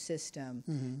in your system,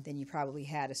 then you probably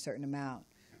had a certain amount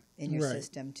in your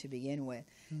system to begin with.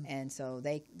 And so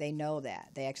they know that.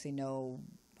 They actually know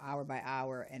hour by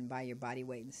hour and by your body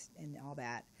weight and all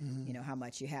that, you know, how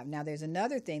much you have. Now, there's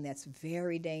another thing that's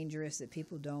very dangerous that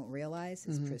people don't realize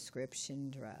is prescription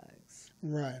drugs.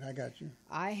 Right, I got you.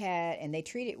 And they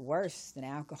treat it worse than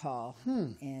alcohol.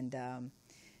 And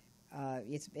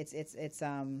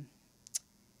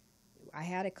I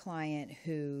had a client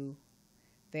who,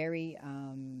 very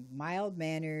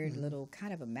mild-mannered, little,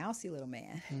 kind of a mousy little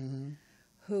man,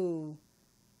 who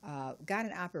got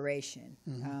an operation,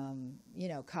 you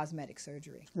know, cosmetic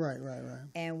surgery. Right.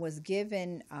 And was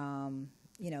given,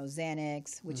 you know,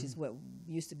 Xanax, which is what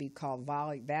used to be called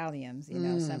Valiums, you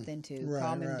know, something to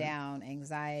calm him down,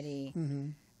 anxiety,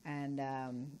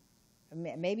 and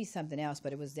maybe something else,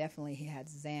 but it was definitely, he had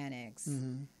Xanax.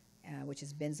 Which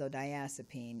is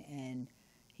benzodiazepine, and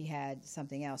he had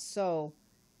something else. So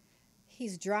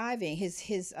he's driving.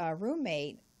 His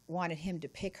roommate wanted him to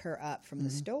pick her up from the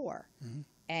store.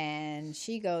 And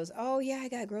she goes, oh, yeah, I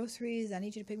got groceries. I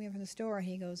need you to pick me up from the store. And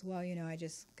he goes, well, you know, I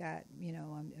just got, you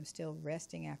know, I'm still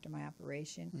resting after my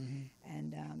operation.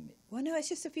 And, well, no, it's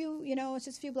just a few, you know, it's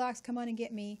just a few blocks. Come on and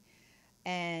get me.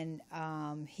 And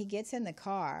he gets in the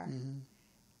car,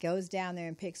 goes down there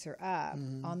and picks her up.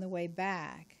 On the way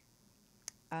back,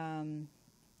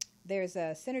 there's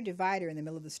a center divider in the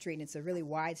middle of the street, and it's a really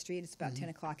wide street. It's about 10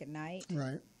 o'clock at night.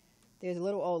 Right. There's a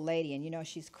little old lady, and, you know,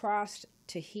 she's crossed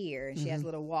to here, and she has a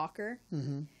little walker.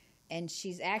 And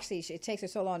she's actually, it takes her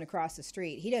so long to cross the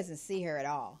street. He doesn't see her at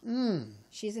all.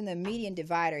 She's in the median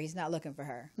divider. He's not looking for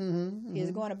her.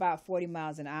 He's going about 40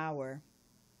 miles an hour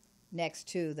next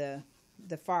to the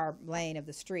far lane of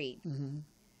the street.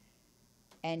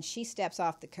 And she steps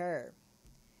off the curb,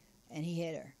 and he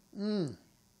hit her.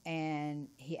 And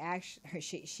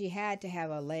she had to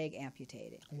have a leg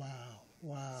amputated.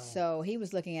 Wow. So he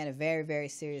was looking at a very, very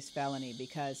serious felony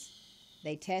because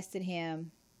they tested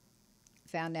him,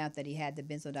 found out that he had the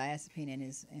benzodiazepine in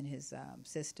his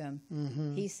system.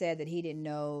 He said that he didn't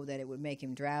know that it would make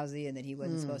him drowsy and that he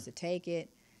wasn't supposed to take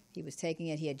it. He was taking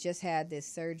it. He had just had this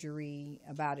surgery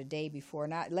about a day before,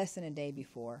 not less than a day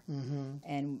before.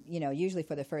 And, you know, usually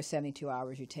for the first 72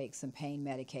 hours, you take some pain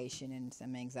medication and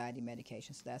some anxiety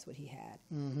medication. So that's what he had.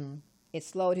 It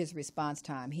slowed his response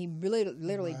time. He really,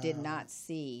 literally did not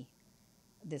see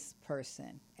this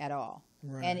person at all.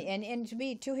 Right.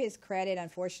 And to his credit,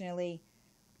 unfortunately,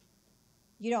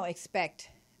 you don't expect,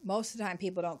 most of the time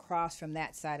people don't cross from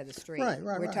that side of the street.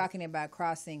 We're talking about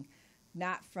crossing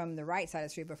not from the right side of the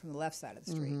street, but from the left side of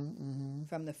the street,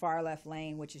 from the far left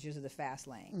lane, which is usually the fast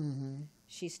lane.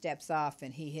 She steps off,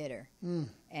 and he hit her,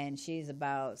 and she's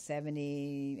about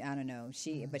 70. I don't know.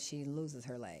 But she loses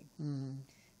her leg.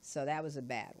 So that was a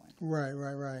bad one. Right.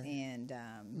 And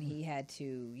he had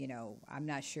to, you know, I'm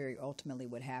not sure ultimately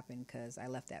what happened because I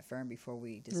left that firm before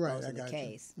we disposed of the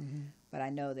case. But I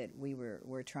know that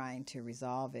we're trying to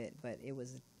resolve it, but it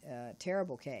was a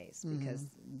terrible case because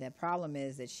the problem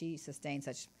is that she sustained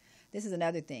such. This is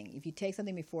another thing. If you take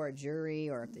something before a jury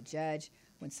or if the judge,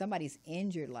 when somebody's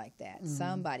injured like that,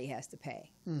 somebody has to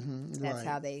pay. That's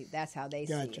how they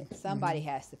see it. Somebody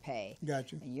has to pay.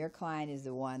 And your client is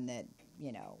the one that,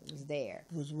 you know, was there.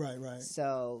 Right.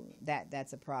 So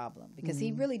that's a problem because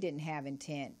he really didn't have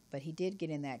intent, but he did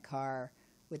get in that car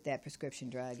with that prescription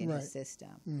drug in his system.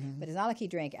 But it's not like he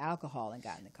drank alcohol and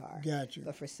got in the car.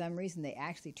 But for some reason, they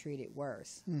actually treat it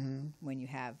worse when you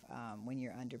have when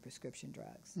you're under prescription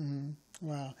drugs.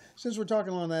 Wow. Since we're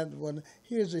talking on that one,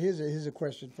 here's a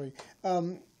question for you.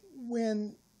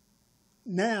 When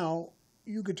now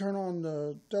you could turn on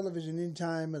the television any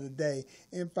time of the day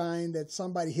and find that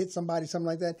somebody hit somebody, something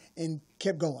like that, and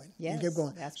kept going. Yes, kept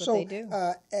going. That's what they do.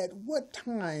 At what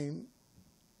time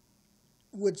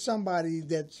would somebody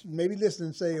that's maybe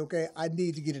listening say, okay, I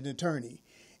need to get an attorney,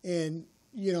 and,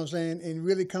 you know what I'm saying, and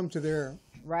really come to their...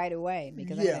 Right away,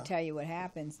 because I'm going to tell you what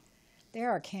happens.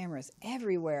 There are cameras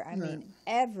everywhere. I mean,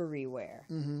 everywhere.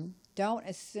 Don't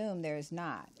assume there's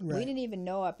not. We didn't even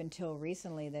know up until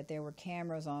recently that there were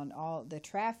cameras on all the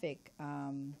traffic,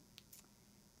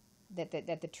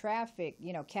 that the traffic,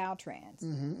 you know, Caltrans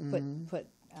put,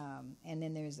 and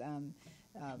then there's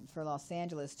for Los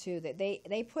Angeles too, that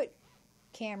they put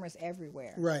cameras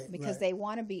everywhere. Right. Because they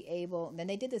want to be able, and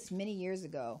they did this many years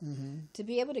ago, to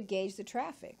be able to gauge the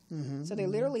traffic. So they're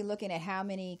literally looking at how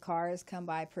many cars come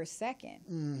by per second.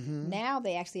 Now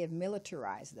they actually have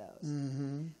militarized those.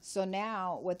 So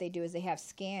now what they do is they have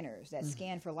scanners that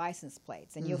scan for license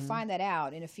plates. And you'll find that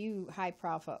out in a few high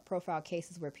profile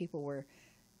cases where people were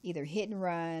either hit and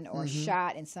run or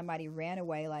shot and somebody ran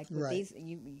away. Like with these,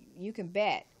 you can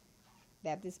bet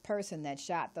that this person that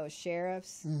shot those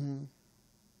sheriffs,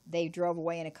 they drove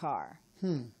away in a car.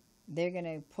 They're going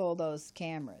to pull those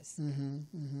cameras.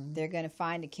 They're going to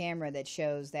find a camera that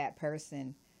shows that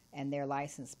person and their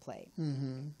license plate.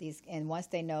 And once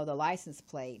they know the license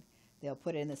plate, they'll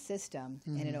put it in the system,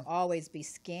 and it'll always be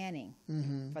scanning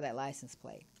for that license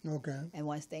plate. Okay. And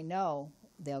once they know,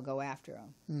 they'll go after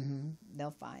them.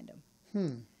 They'll find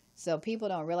them. So people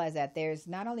don't realize that there's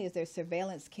not only is there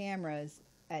surveillance cameras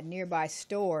at nearby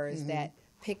stores that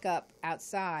pick up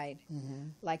outside,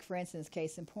 like for instance,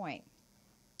 case in point,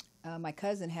 my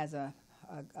cousin has a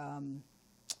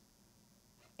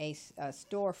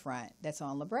storefront that's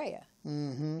on La Brea.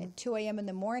 At 2 a.m. in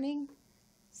the morning,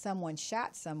 someone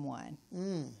shot someone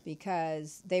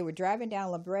because they were driving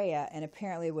down La Brea and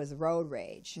apparently it was road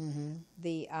rage.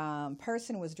 The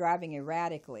person was driving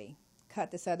erratically,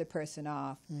 cut this other person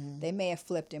off. They may have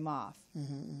flipped him off.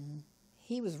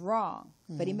 He was wrong,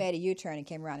 but he made a U-turn and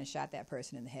came around and shot that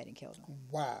person in the head and killed him.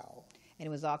 Wow. And it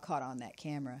was all caught on that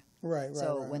camera. Right.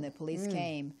 So when the police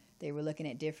came, they were looking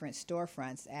at different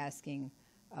storefronts asking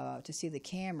to see the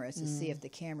cameras to see if the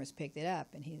cameras picked it up,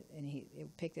 and he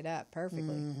picked it up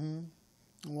perfectly.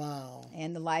 Wow.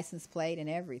 And the license plate and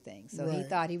everything. So he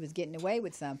thought he was getting away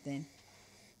with something.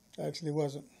 Actually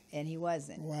wasn't. And he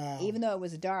wasn't. Wow. Even though it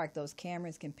was dark, those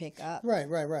cameras can pick up. Right.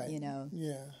 You know.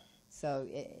 Yeah. So,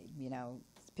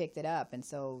 picked it up, and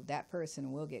so that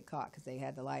person will get caught because they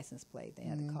had the license plate, they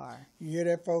had the car. You hear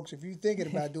that, folks? If you're thinking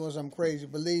about doing something crazy,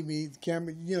 believe me, the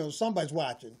camera, somebody's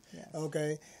watching. Yes.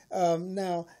 Okay.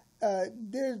 Now,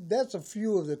 that's a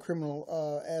few of the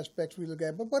criminal aspects we look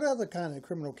at. But what other kind of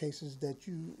criminal cases that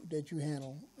you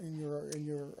handle in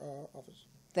your office?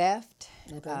 Theft,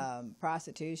 Okay.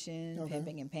 prostitution, Okay.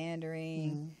 pimping and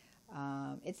pandering.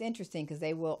 It's interesting because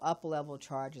they will up-level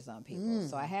charges on people.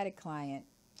 So I had a client,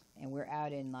 and we're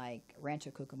out in like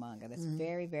Rancho Cucamonga. That's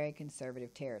very, very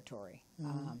conservative territory.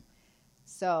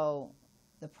 So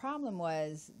the problem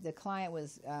was the client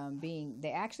was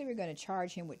they actually were going to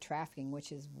charge him with trafficking,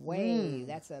 which is when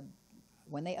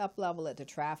they up-level it to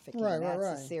trafficking,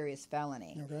 that's a serious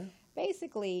felony. Okay.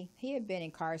 Basically, he had been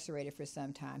incarcerated for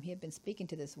some time. He had been speaking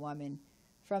to this woman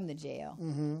from the jail,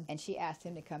 and she asked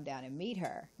him to come down and meet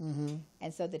her.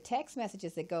 And so the text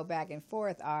messages that go back and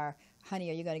forth are, honey,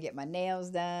 are you going to get my nails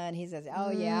done? He says,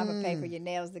 oh, yeah, I'm going to pay for your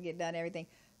nails to get done, everything.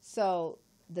 So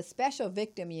the special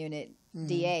victim unit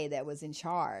DA that was in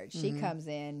charge, she comes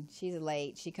in, she's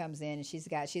late, she comes in, and she's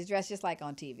dressed just like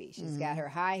on TV. She's got her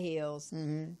high heels,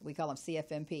 we call them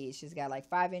CFMPs. She's got like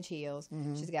 5-inch heels.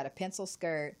 She's got a pencil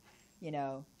skirt.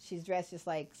 She's dressed just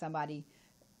like somebody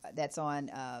that's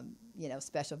on,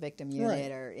 special victim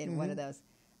unit or in one of those.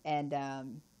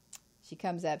 And she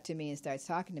comes up to me and starts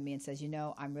talking to me and says,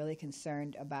 I'm really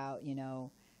concerned about,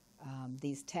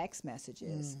 these text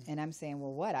messages. And I'm saying,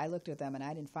 well, what? I looked at them and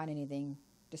I didn't find anything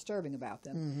disturbing about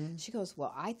them. She goes,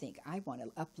 well, I think I want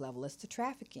to up-level this to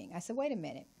trafficking. I said, wait a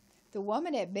minute. The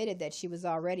woman admitted that she was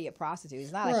already a prostitute.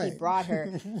 It's not like he brought her.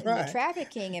 The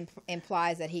trafficking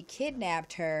implies that he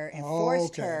kidnapped her and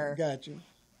forced her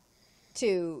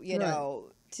to,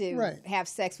 to have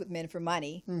sex with men for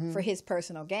money for his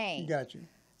personal gain. Got you.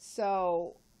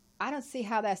 So I don't see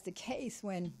how that's the case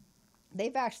when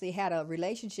they've actually had a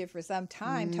relationship for some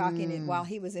time, talking while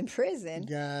he was in prison.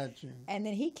 Got you. And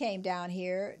then he came down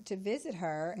here to visit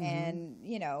her, and,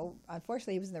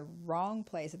 unfortunately he was in the wrong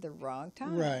place at the wrong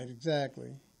time. Right,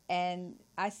 exactly. And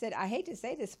I said, I hate to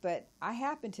say this, but I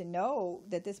happen to know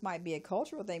that this might be a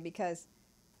cultural thing because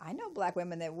I know black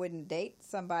women that wouldn't date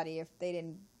somebody if they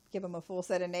didn't give them a full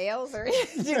set of nails or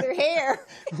do their hair.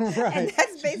 Right. And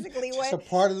that's basically what. It's a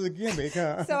part of the gimmick,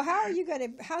 huh? So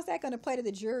how's that going to play to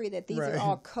the jury that these are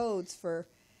all codes for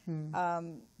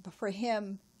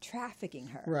him trafficking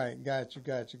her? Right. Got you.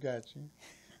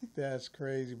 That's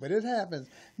crazy. But it happens.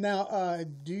 Now,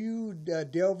 do you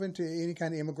delve into any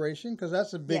kind of immigration? Because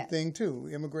that's a big thing, too.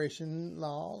 Immigration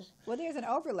laws. Well, there's an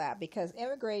overlap because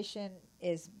immigration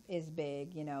is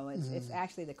big. It's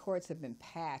actually the courts have been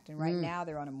packed. And right now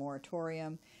they're on a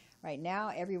moratorium. Right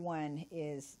now everyone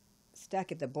is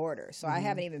stuck at the border. So I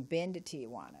haven't even been to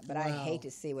Tijuana. But I hate to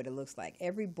see what it looks like.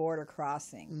 Every border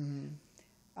crossing.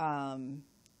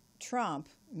 Trump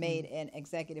made an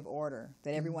executive order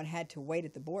that everyone had to wait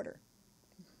at the border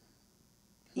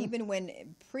Even when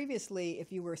previously,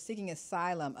 if you were seeking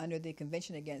asylum under the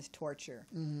Convention Against Torture,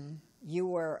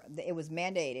 it was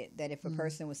mandated that if a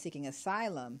person was seeking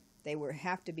asylum, they would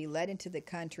have to be let into the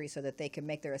country so that they could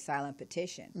make their asylum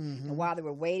petition. And while they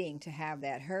were waiting to have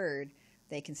that heard,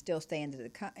 they can still stay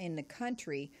in the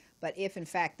country. But if, in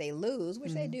fact, they lose,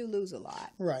 which they do lose a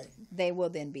lot, right, they will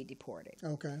then be deported.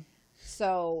 Okay.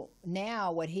 So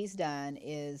now what he's done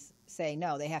is say,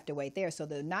 no, they have to wait there. So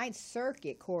the Ninth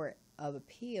Circuit Court of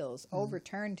Appeals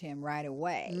overturned him right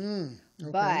away.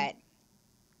 Okay. But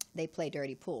they play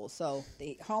dirty pool. So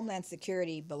the Homeland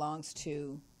Security belongs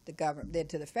to the government,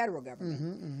 to the federal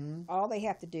government. All they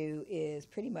have to do is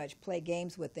pretty much play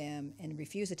games with them and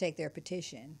refuse to take their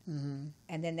petition,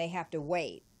 and then they have to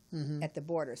wait at the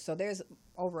border. So there's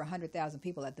over 100,000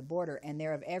 people at the border, and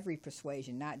they're of every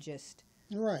persuasion, not just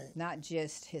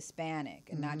Hispanic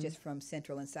and not just from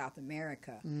Central and South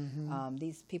America.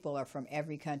 These people are from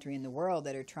every country in the world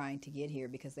that are trying to get here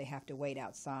because they have to wait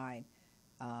outside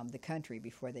the country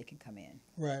before they can come in.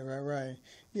 Right.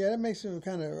 Yeah, that makes it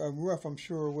kind of rough, I'm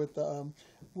sure, with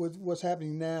what's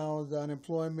happening now, the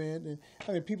unemployment. And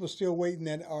I mean, people still waiting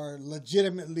that are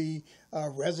legitimately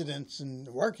residents and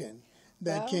working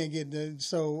that can't get the,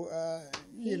 so,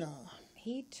 you know.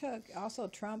 He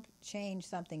Trump changed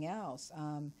something else,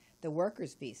 the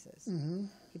workers' visas.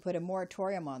 He put a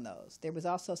moratorium on those. There was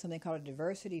also something called a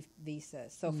diversity visa.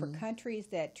 So for countries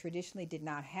that traditionally did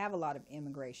not have a lot of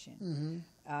immigration,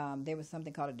 there was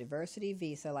something called a diversity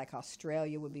visa, like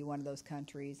Australia would be one of those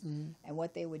countries. And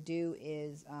what they would do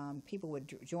is people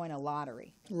would join a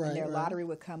lottery. And their lottery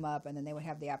would come up, and then they would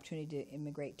have the opportunity to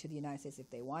immigrate to the United States if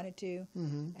they wanted to,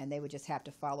 and they would just have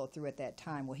to follow through at that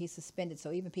time. Well, he suspended,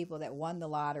 so even people that won the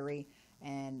lottery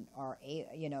and are,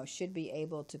 should be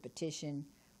able to petition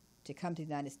to come to the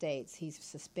United States, he's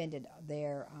suspended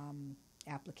their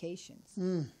applications.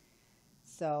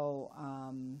 So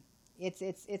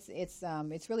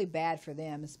it's really bad for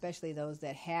them, especially those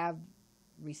that have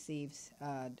received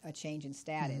a change in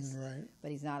status. But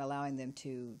he's not allowing them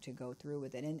to go through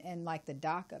with it. And like the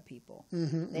DACA people,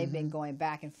 they've been going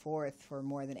back and forth for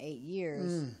more than 8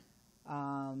 years.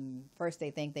 First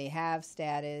they think they have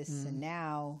status, and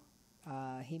now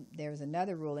there was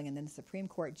another ruling, and then the Supreme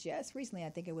Court just recently, I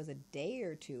think it was a day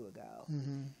or two ago,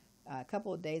 a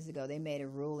couple of days ago, they made a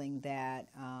ruling that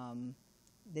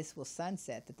this will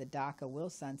sunset, that the DACA will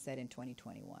sunset in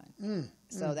 2021.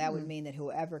 So that would mean that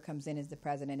whoever comes in as the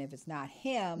president, if it's not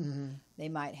him, they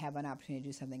might have an opportunity to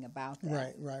do something about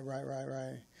that.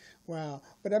 Right. Wow.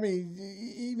 But I mean,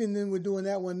 even then we're doing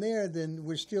that one there, then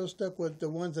we're still stuck with the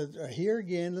ones that are here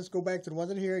again. Let's go back to the ones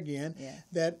that are here again,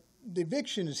 that the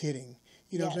eviction is hitting.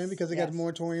 You know what I'm saying? Because they got a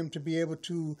moratorium to be able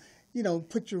to,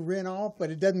 put your rent off,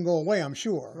 but it doesn't go away, I'm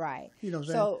sure. Right. You know what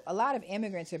I'm saying? So a lot of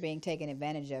immigrants are being taken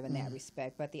advantage of in that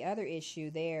respect. But the other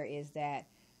issue there is that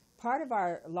part of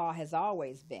our law has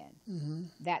always been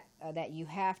that you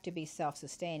have to be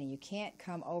self-sustaining. You can't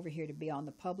come over here to be on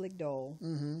the public dole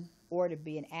or to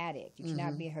be an addict. You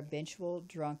cannot be a habitual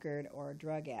drunkard or a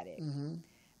drug addict.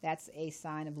 That's a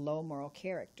sign of low moral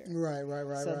character. Right.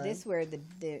 So this is where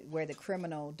the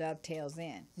criminal dovetails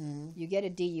in. You get a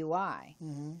DUI,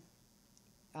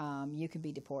 you can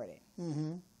be deported.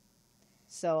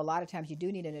 So a lot of times you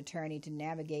do need an attorney to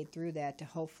navigate through that to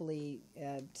hopefully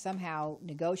somehow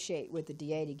negotiate with the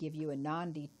DA to give you a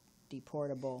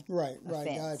non-deportable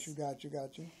offense.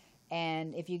 Got you.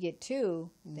 And if you get two,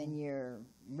 then you're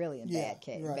really in bad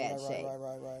shape.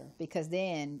 Right. Because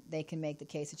then they can make the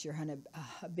case that you're a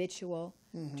habitual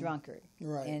drunkard.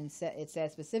 Right. And it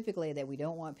says specifically that we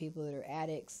don't want people that are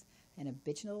addicts and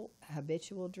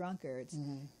habitual drunkards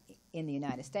in the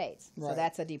United States. Right. So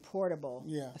that's a deportable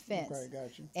offense. Okay,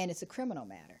 got you. And it's a criminal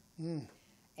matter.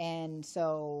 And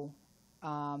so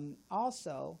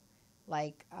also,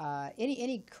 like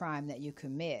any crime that you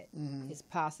commit is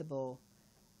possibly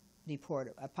a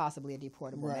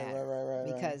deportable matter.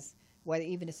 Right. Because whether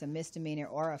even it's a misdemeanor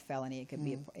or a felony, it could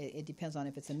be. It depends on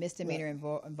if it's a misdemeanor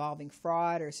involving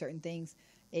fraud or certain things.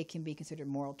 It can be considered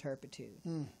moral turpitude.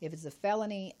 If it's a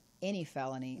felony, any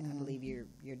felony, I believe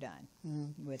you're done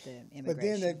with the immigration.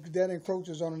 But then that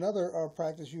encroaches on another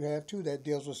practice you have too that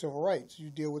deals with civil rights. You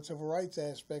deal with civil rights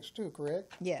aspects too,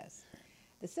 correct? Yes.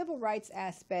 The civil rights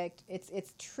aspect,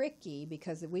 it's tricky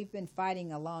because we've been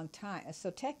fighting a long time. So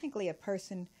technically a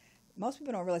person, most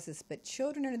people don't realize this, but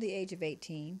children under the age of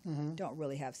 18 don't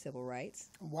really have civil rights.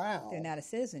 Wow. They're not a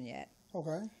citizen yet.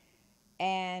 Okay.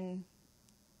 And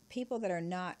people that are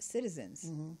not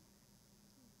citizens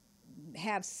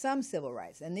have some civil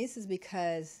rights. And this is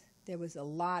because there was a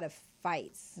lot of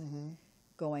fights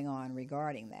going on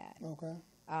regarding that. Okay.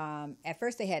 At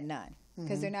first, they had none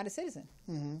because Mm-hmm. they're not a citizen.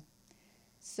 Mm-hmm.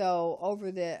 So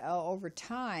over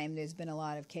time, there's been a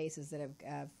lot of cases that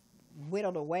have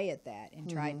whittled away at that and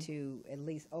tried to at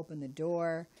least open the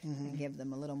door and give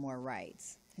them a little more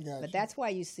rights. Gotcha. But that's why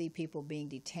you see people being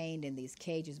detained in these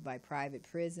cages by private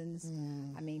prisons.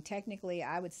 I mean, technically,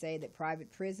 I would say that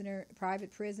private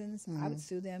prisons, I would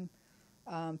sue them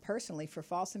personally for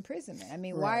false imprisonment. I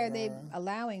mean, why are they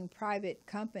allowing private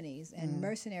companies and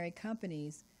mercenary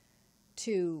companies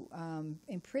to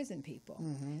imprison people?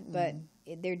 But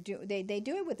they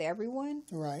do it with everyone.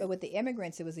 Right. But with the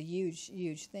immigrants, it was a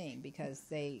huge thing because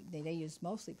they use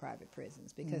mostly private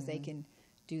prisons because they can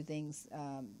do things.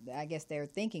 I guess their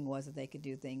thinking was that they could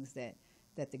do things that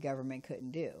the government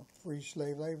couldn't do. Free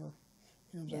slave labor.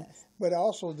 You know what I'm saying? Yes. But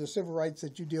also the civil rights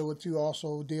that you deal with, you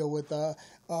also deal with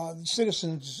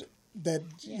citizens that,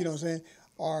 you know what I'm saying,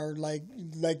 are like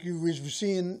you were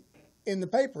seeing in the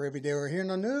paper every day or hearing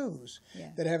on the news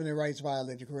that having their rights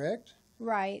violated, correct?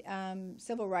 Right.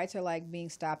 Civil rights are like being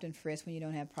stopped and frisked when you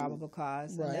don't have probable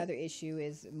cause. Right. Another issue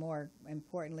is, more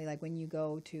importantly, like when you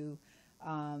go to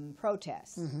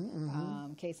protests.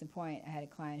 Case in point, I had a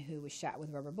client who was shot with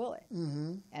a rubber bullet,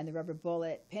 and the rubber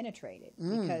bullet penetrated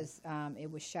because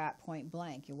it was shot point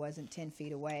blank. It wasn't 10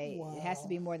 feet away. Wow. It has to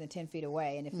be more than 10 feet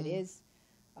away, and if it is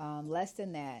less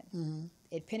than that,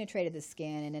 it penetrated the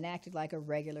skin and it acted like a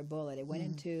regular bullet. It went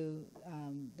into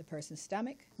the person's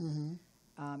stomach.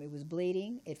 It was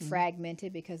bleeding. It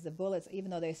fragmented because the bullets, even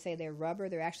though they say they're rubber,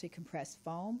 they're actually compressed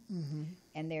foam,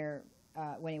 and they're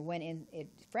when it went in, it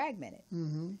fragmented,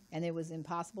 and it was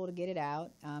impossible to get it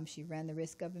out. She ran the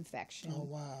risk of infection. Oh,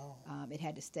 wow. It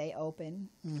had to stay open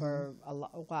for a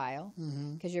while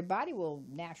because your body will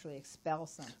naturally expel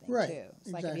something Right. too.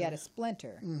 It's like if you had a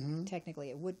splinter, technically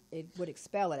it would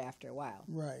expel it after a while.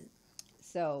 Right.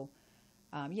 So,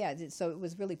 so it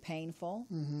was really painful.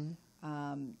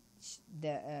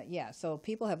 So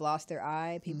people have lost their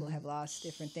eye. People have lost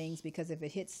different things because if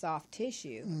it hits soft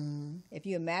tissue, if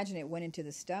you imagine it went into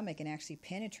the stomach and actually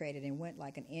penetrated and went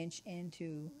like an inch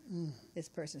into this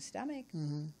person's stomach,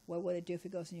 what would it do if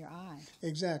it goes in your eye?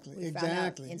 Exactly. We found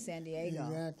out in San Diego.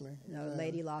 Exactly. A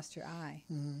lady lost her eye.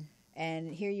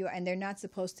 And here you are, and they're not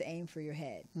supposed to aim for your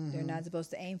head. They're not supposed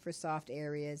to aim for soft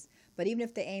areas. But even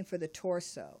if they aim for the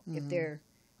torso, if they're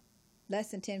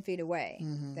less than 10 feet away,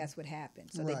 that's what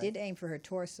happened. So they did aim for her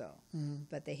torso,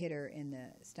 but they hit her in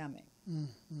the stomach.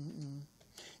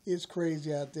 It's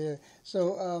crazy out there.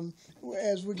 So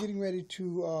as we're getting ready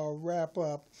to wrap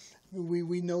up,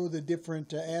 we know the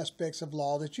different aspects of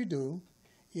law that you do,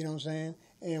 you know what I'm saying?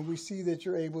 And we see that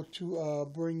you're able to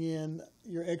bring in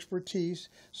your expertise.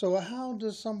 So how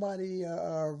does somebody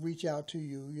reach out to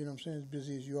you, you know what I'm saying, as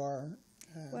busy as you are?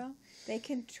 Well, they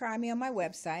can try me on my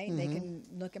website. They can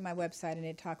look at my website, and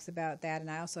it talks about that. And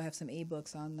I also have some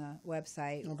ebooks on the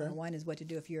website. Okay. One is what to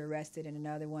do if you're arrested, and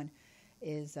another one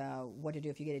is what to do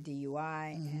if you get a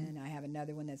DUI. And I have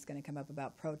another one that's going to come up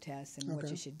about protests and what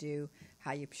you should do,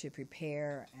 how you should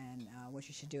prepare, and what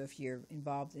you should do if you're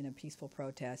involved in a peaceful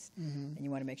protest and you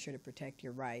want to make sure to protect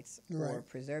your rights or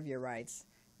preserve your rights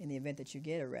in the event that you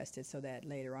get arrested so that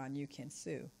later on you can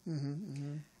sue.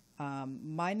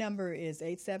 My number is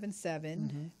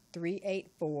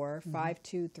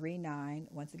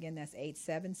 877-384-5239. Once again, that's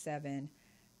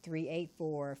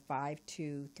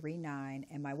 877-384-5239.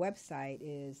 And my website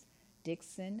is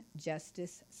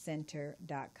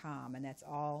DixonJusticeCenter.com. And that's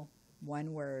all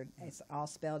one word. It's all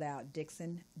spelled out,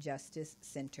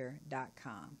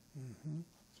 DixonJusticeCenter.com.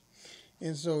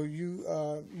 And so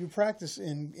you practice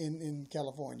in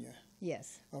California?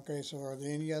 Yes. Okay, so are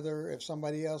there any other, if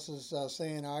somebody else is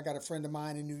saying, I got a friend of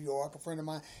mine in New York, a friend of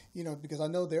mine, you know, because I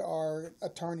know there are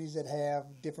attorneys that have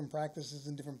different practices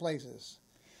in different places.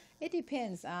 It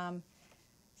depends.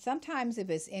 Sometimes if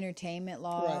it's entertainment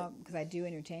law, because I do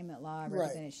entertainment law, I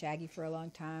represented Shaggy for a long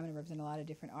time, and I represent a lot of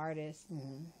different artists.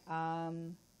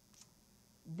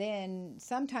 Then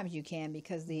sometimes you can,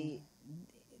 because the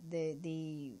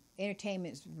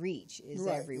entertainment's reach is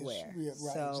everywhere.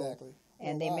 Exactly.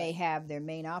 And they may have, their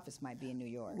main office might be in New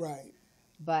York. Right.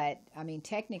 But, I mean,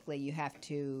 technically you have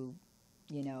to,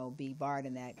 you know, be barred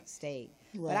in that state.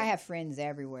 Right. But I have friends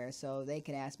everywhere, so they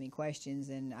can ask me questions,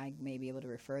 and I may be able to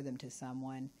refer them to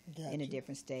someone in a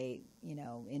different state, you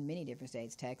know, in many different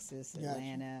states, Texas,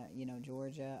 Atlanta, you know,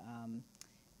 Georgia,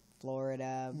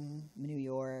 Florida, New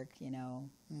York, you know.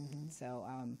 So,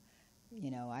 you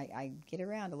know, I get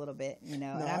around a little bit, you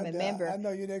know, and I'm a member. I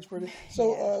know you're an expert.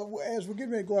 So as we're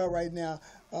getting ready to go out right now,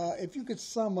 if you could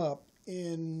sum up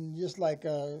in just like,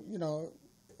 you know,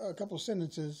 a couple of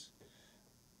sentences,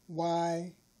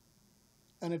 why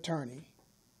an attorney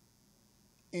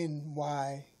and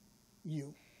why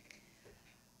you?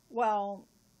 Well,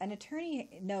 an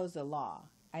attorney knows the law.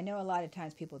 I know a lot of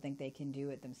times people think they can do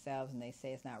it themselves and they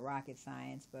say it's not rocket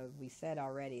science, but we said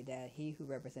already that he who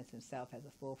represents himself has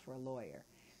a fool for a lawyer,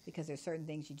 because there's certain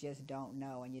things you just don't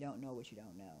know, and you don't know what you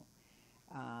don't know.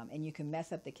 And you can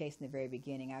mess up the case in the very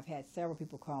beginning. I've had several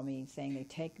people call me saying they've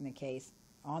taken the case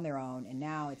on their own, and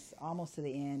now it's almost to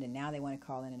the end, and now they want to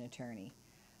call in an attorney.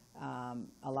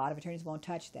 A lot of attorneys won't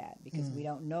touch that because we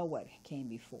don't know what came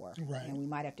before. Right. And we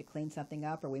might have to clean something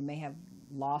up, or we may have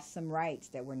lost some rights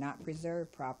that were not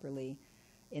preserved properly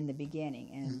in the beginning.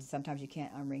 And sometimes you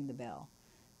can't unring the bell.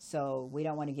 So we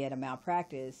don't want to get a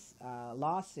malpractice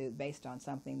lawsuit based on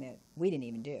something that we didn't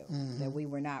even do, that we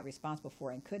were not responsible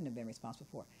for and couldn't have been responsible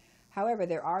for. However,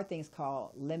 there are things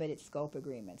called limited scope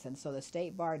agreements. And so the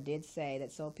State Bar did say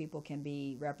that so people can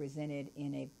be represented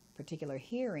in a particular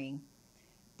hearing,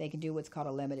 they can do what's called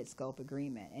a limited scope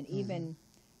agreement. And even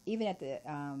at the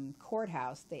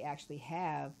courthouse, they actually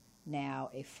have now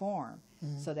a form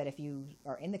so that if you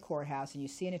are in the courthouse and you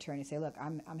see an attorney say, look,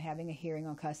 I'm having a hearing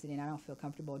on custody and I don't feel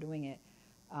comfortable doing it,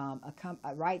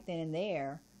 right then and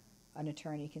there, an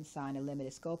attorney can sign a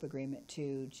limited scope agreement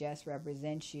to just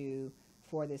represent you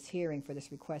for this hearing, for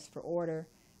this request for order,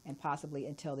 and possibly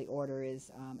until the order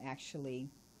is actually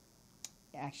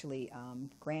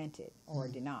granted or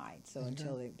denied. So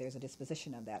until there's a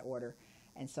disposition of that order.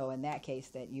 And so in that case,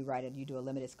 that you do a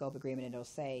limited scope agreement, and it'll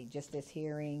say just this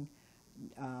hearing,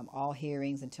 all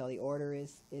hearings until the order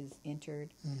is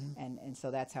entered. And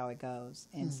so that's how it goes.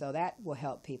 And so that will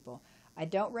help people. I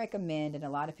don't recommend, and a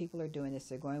lot of people are doing this,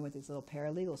 they're going with these little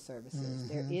paralegal services.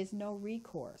 There is no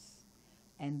recourse.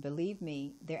 And believe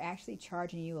me, they're actually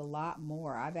charging you a lot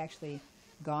more. I've actually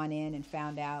gone in and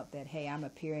found out that, hey, I'm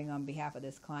appearing on behalf of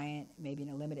this client, maybe in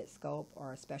a limited scope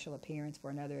or a special appearance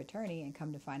for another attorney, and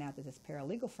come to find out that this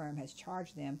paralegal firm has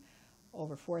charged them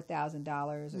over $4,000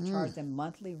 or charged them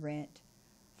monthly rent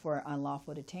for an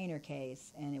unlawful detainer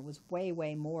case, and it was way,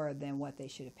 way more than what they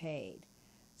should have paid.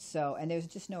 So, and there's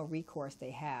just no recourse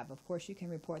they have. Of course, you can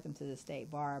report them to the State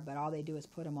Bar, but all they do is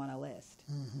put them on a list,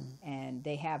 and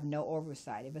they have no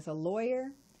oversight. If it's a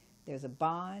lawyer, there's a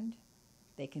bond.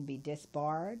 They can be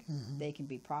disbarred. They can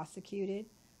be prosecuted.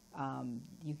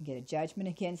 You can get a judgment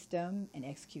against them and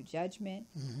execute judgment.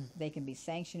 They can be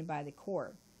sanctioned by the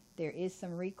court. There is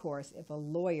some recourse if a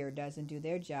lawyer doesn't do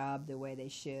their job the way they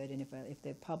should, and if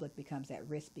the public becomes at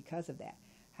risk because of that.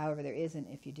 However, there isn't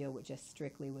if you deal with just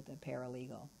strictly with a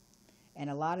paralegal. And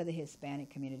a lot of the Hispanic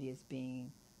community is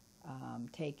being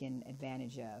taken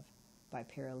advantage of by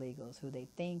paralegals who they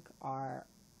think are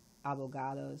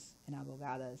abogados and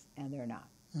abogadas, and they're not.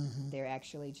 They're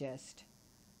actually just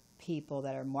people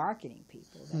that are marketing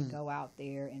people that go out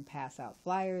there and pass out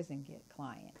flyers and get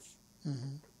clients.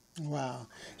 Wow.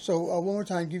 So one more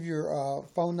time, give your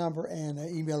phone number and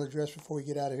email address before we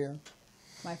get out of here.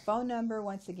 My phone number,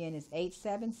 once again, is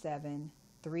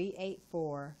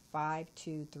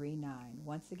 877-384-5239.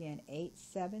 Once again,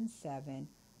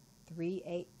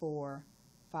 877-384-5239.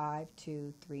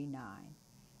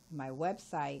 My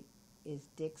website is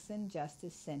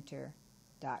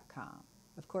DixonJusticeCenter.com.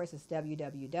 Of course, it's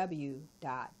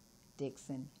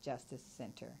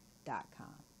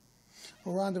www.DixonJusticeCenter.com.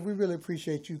 Well, Rhonda, we really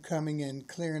appreciate you coming and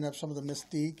clearing up some of the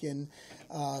mystique and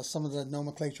some of the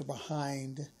nomenclature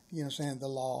behind, the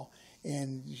law,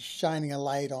 and shining a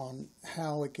light on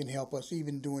how it can help us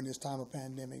even during this time of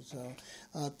pandemic. So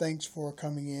thanks for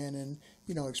coming in and,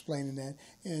 explaining that.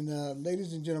 And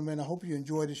ladies and gentlemen, I hope you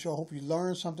enjoyed the show. I hope you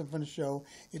learned something from the show.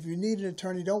 If you need an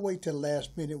attorney, don't wait till the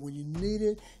last minute. When you need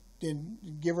it, then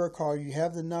give her a call. You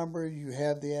have the number, you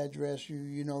have the address,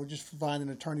 just find an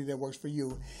attorney that works for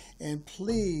you. And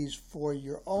please, for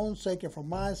your own sake and for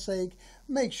my sake,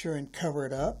 make sure and cover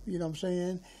it up. You know what I'm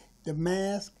saying? The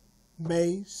mask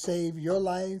may save your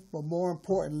life, but more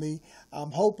importantly,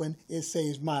 I'm hoping it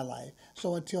saves my life.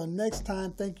 So until next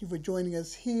time, thank you for joining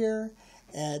us here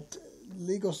at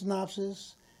Legal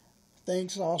Synopsis.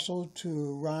 Thanks also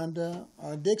to Rhonda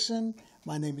Dixon.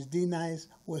 My name is D. Nice.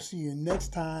 We'll see you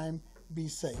next time. Be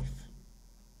safe.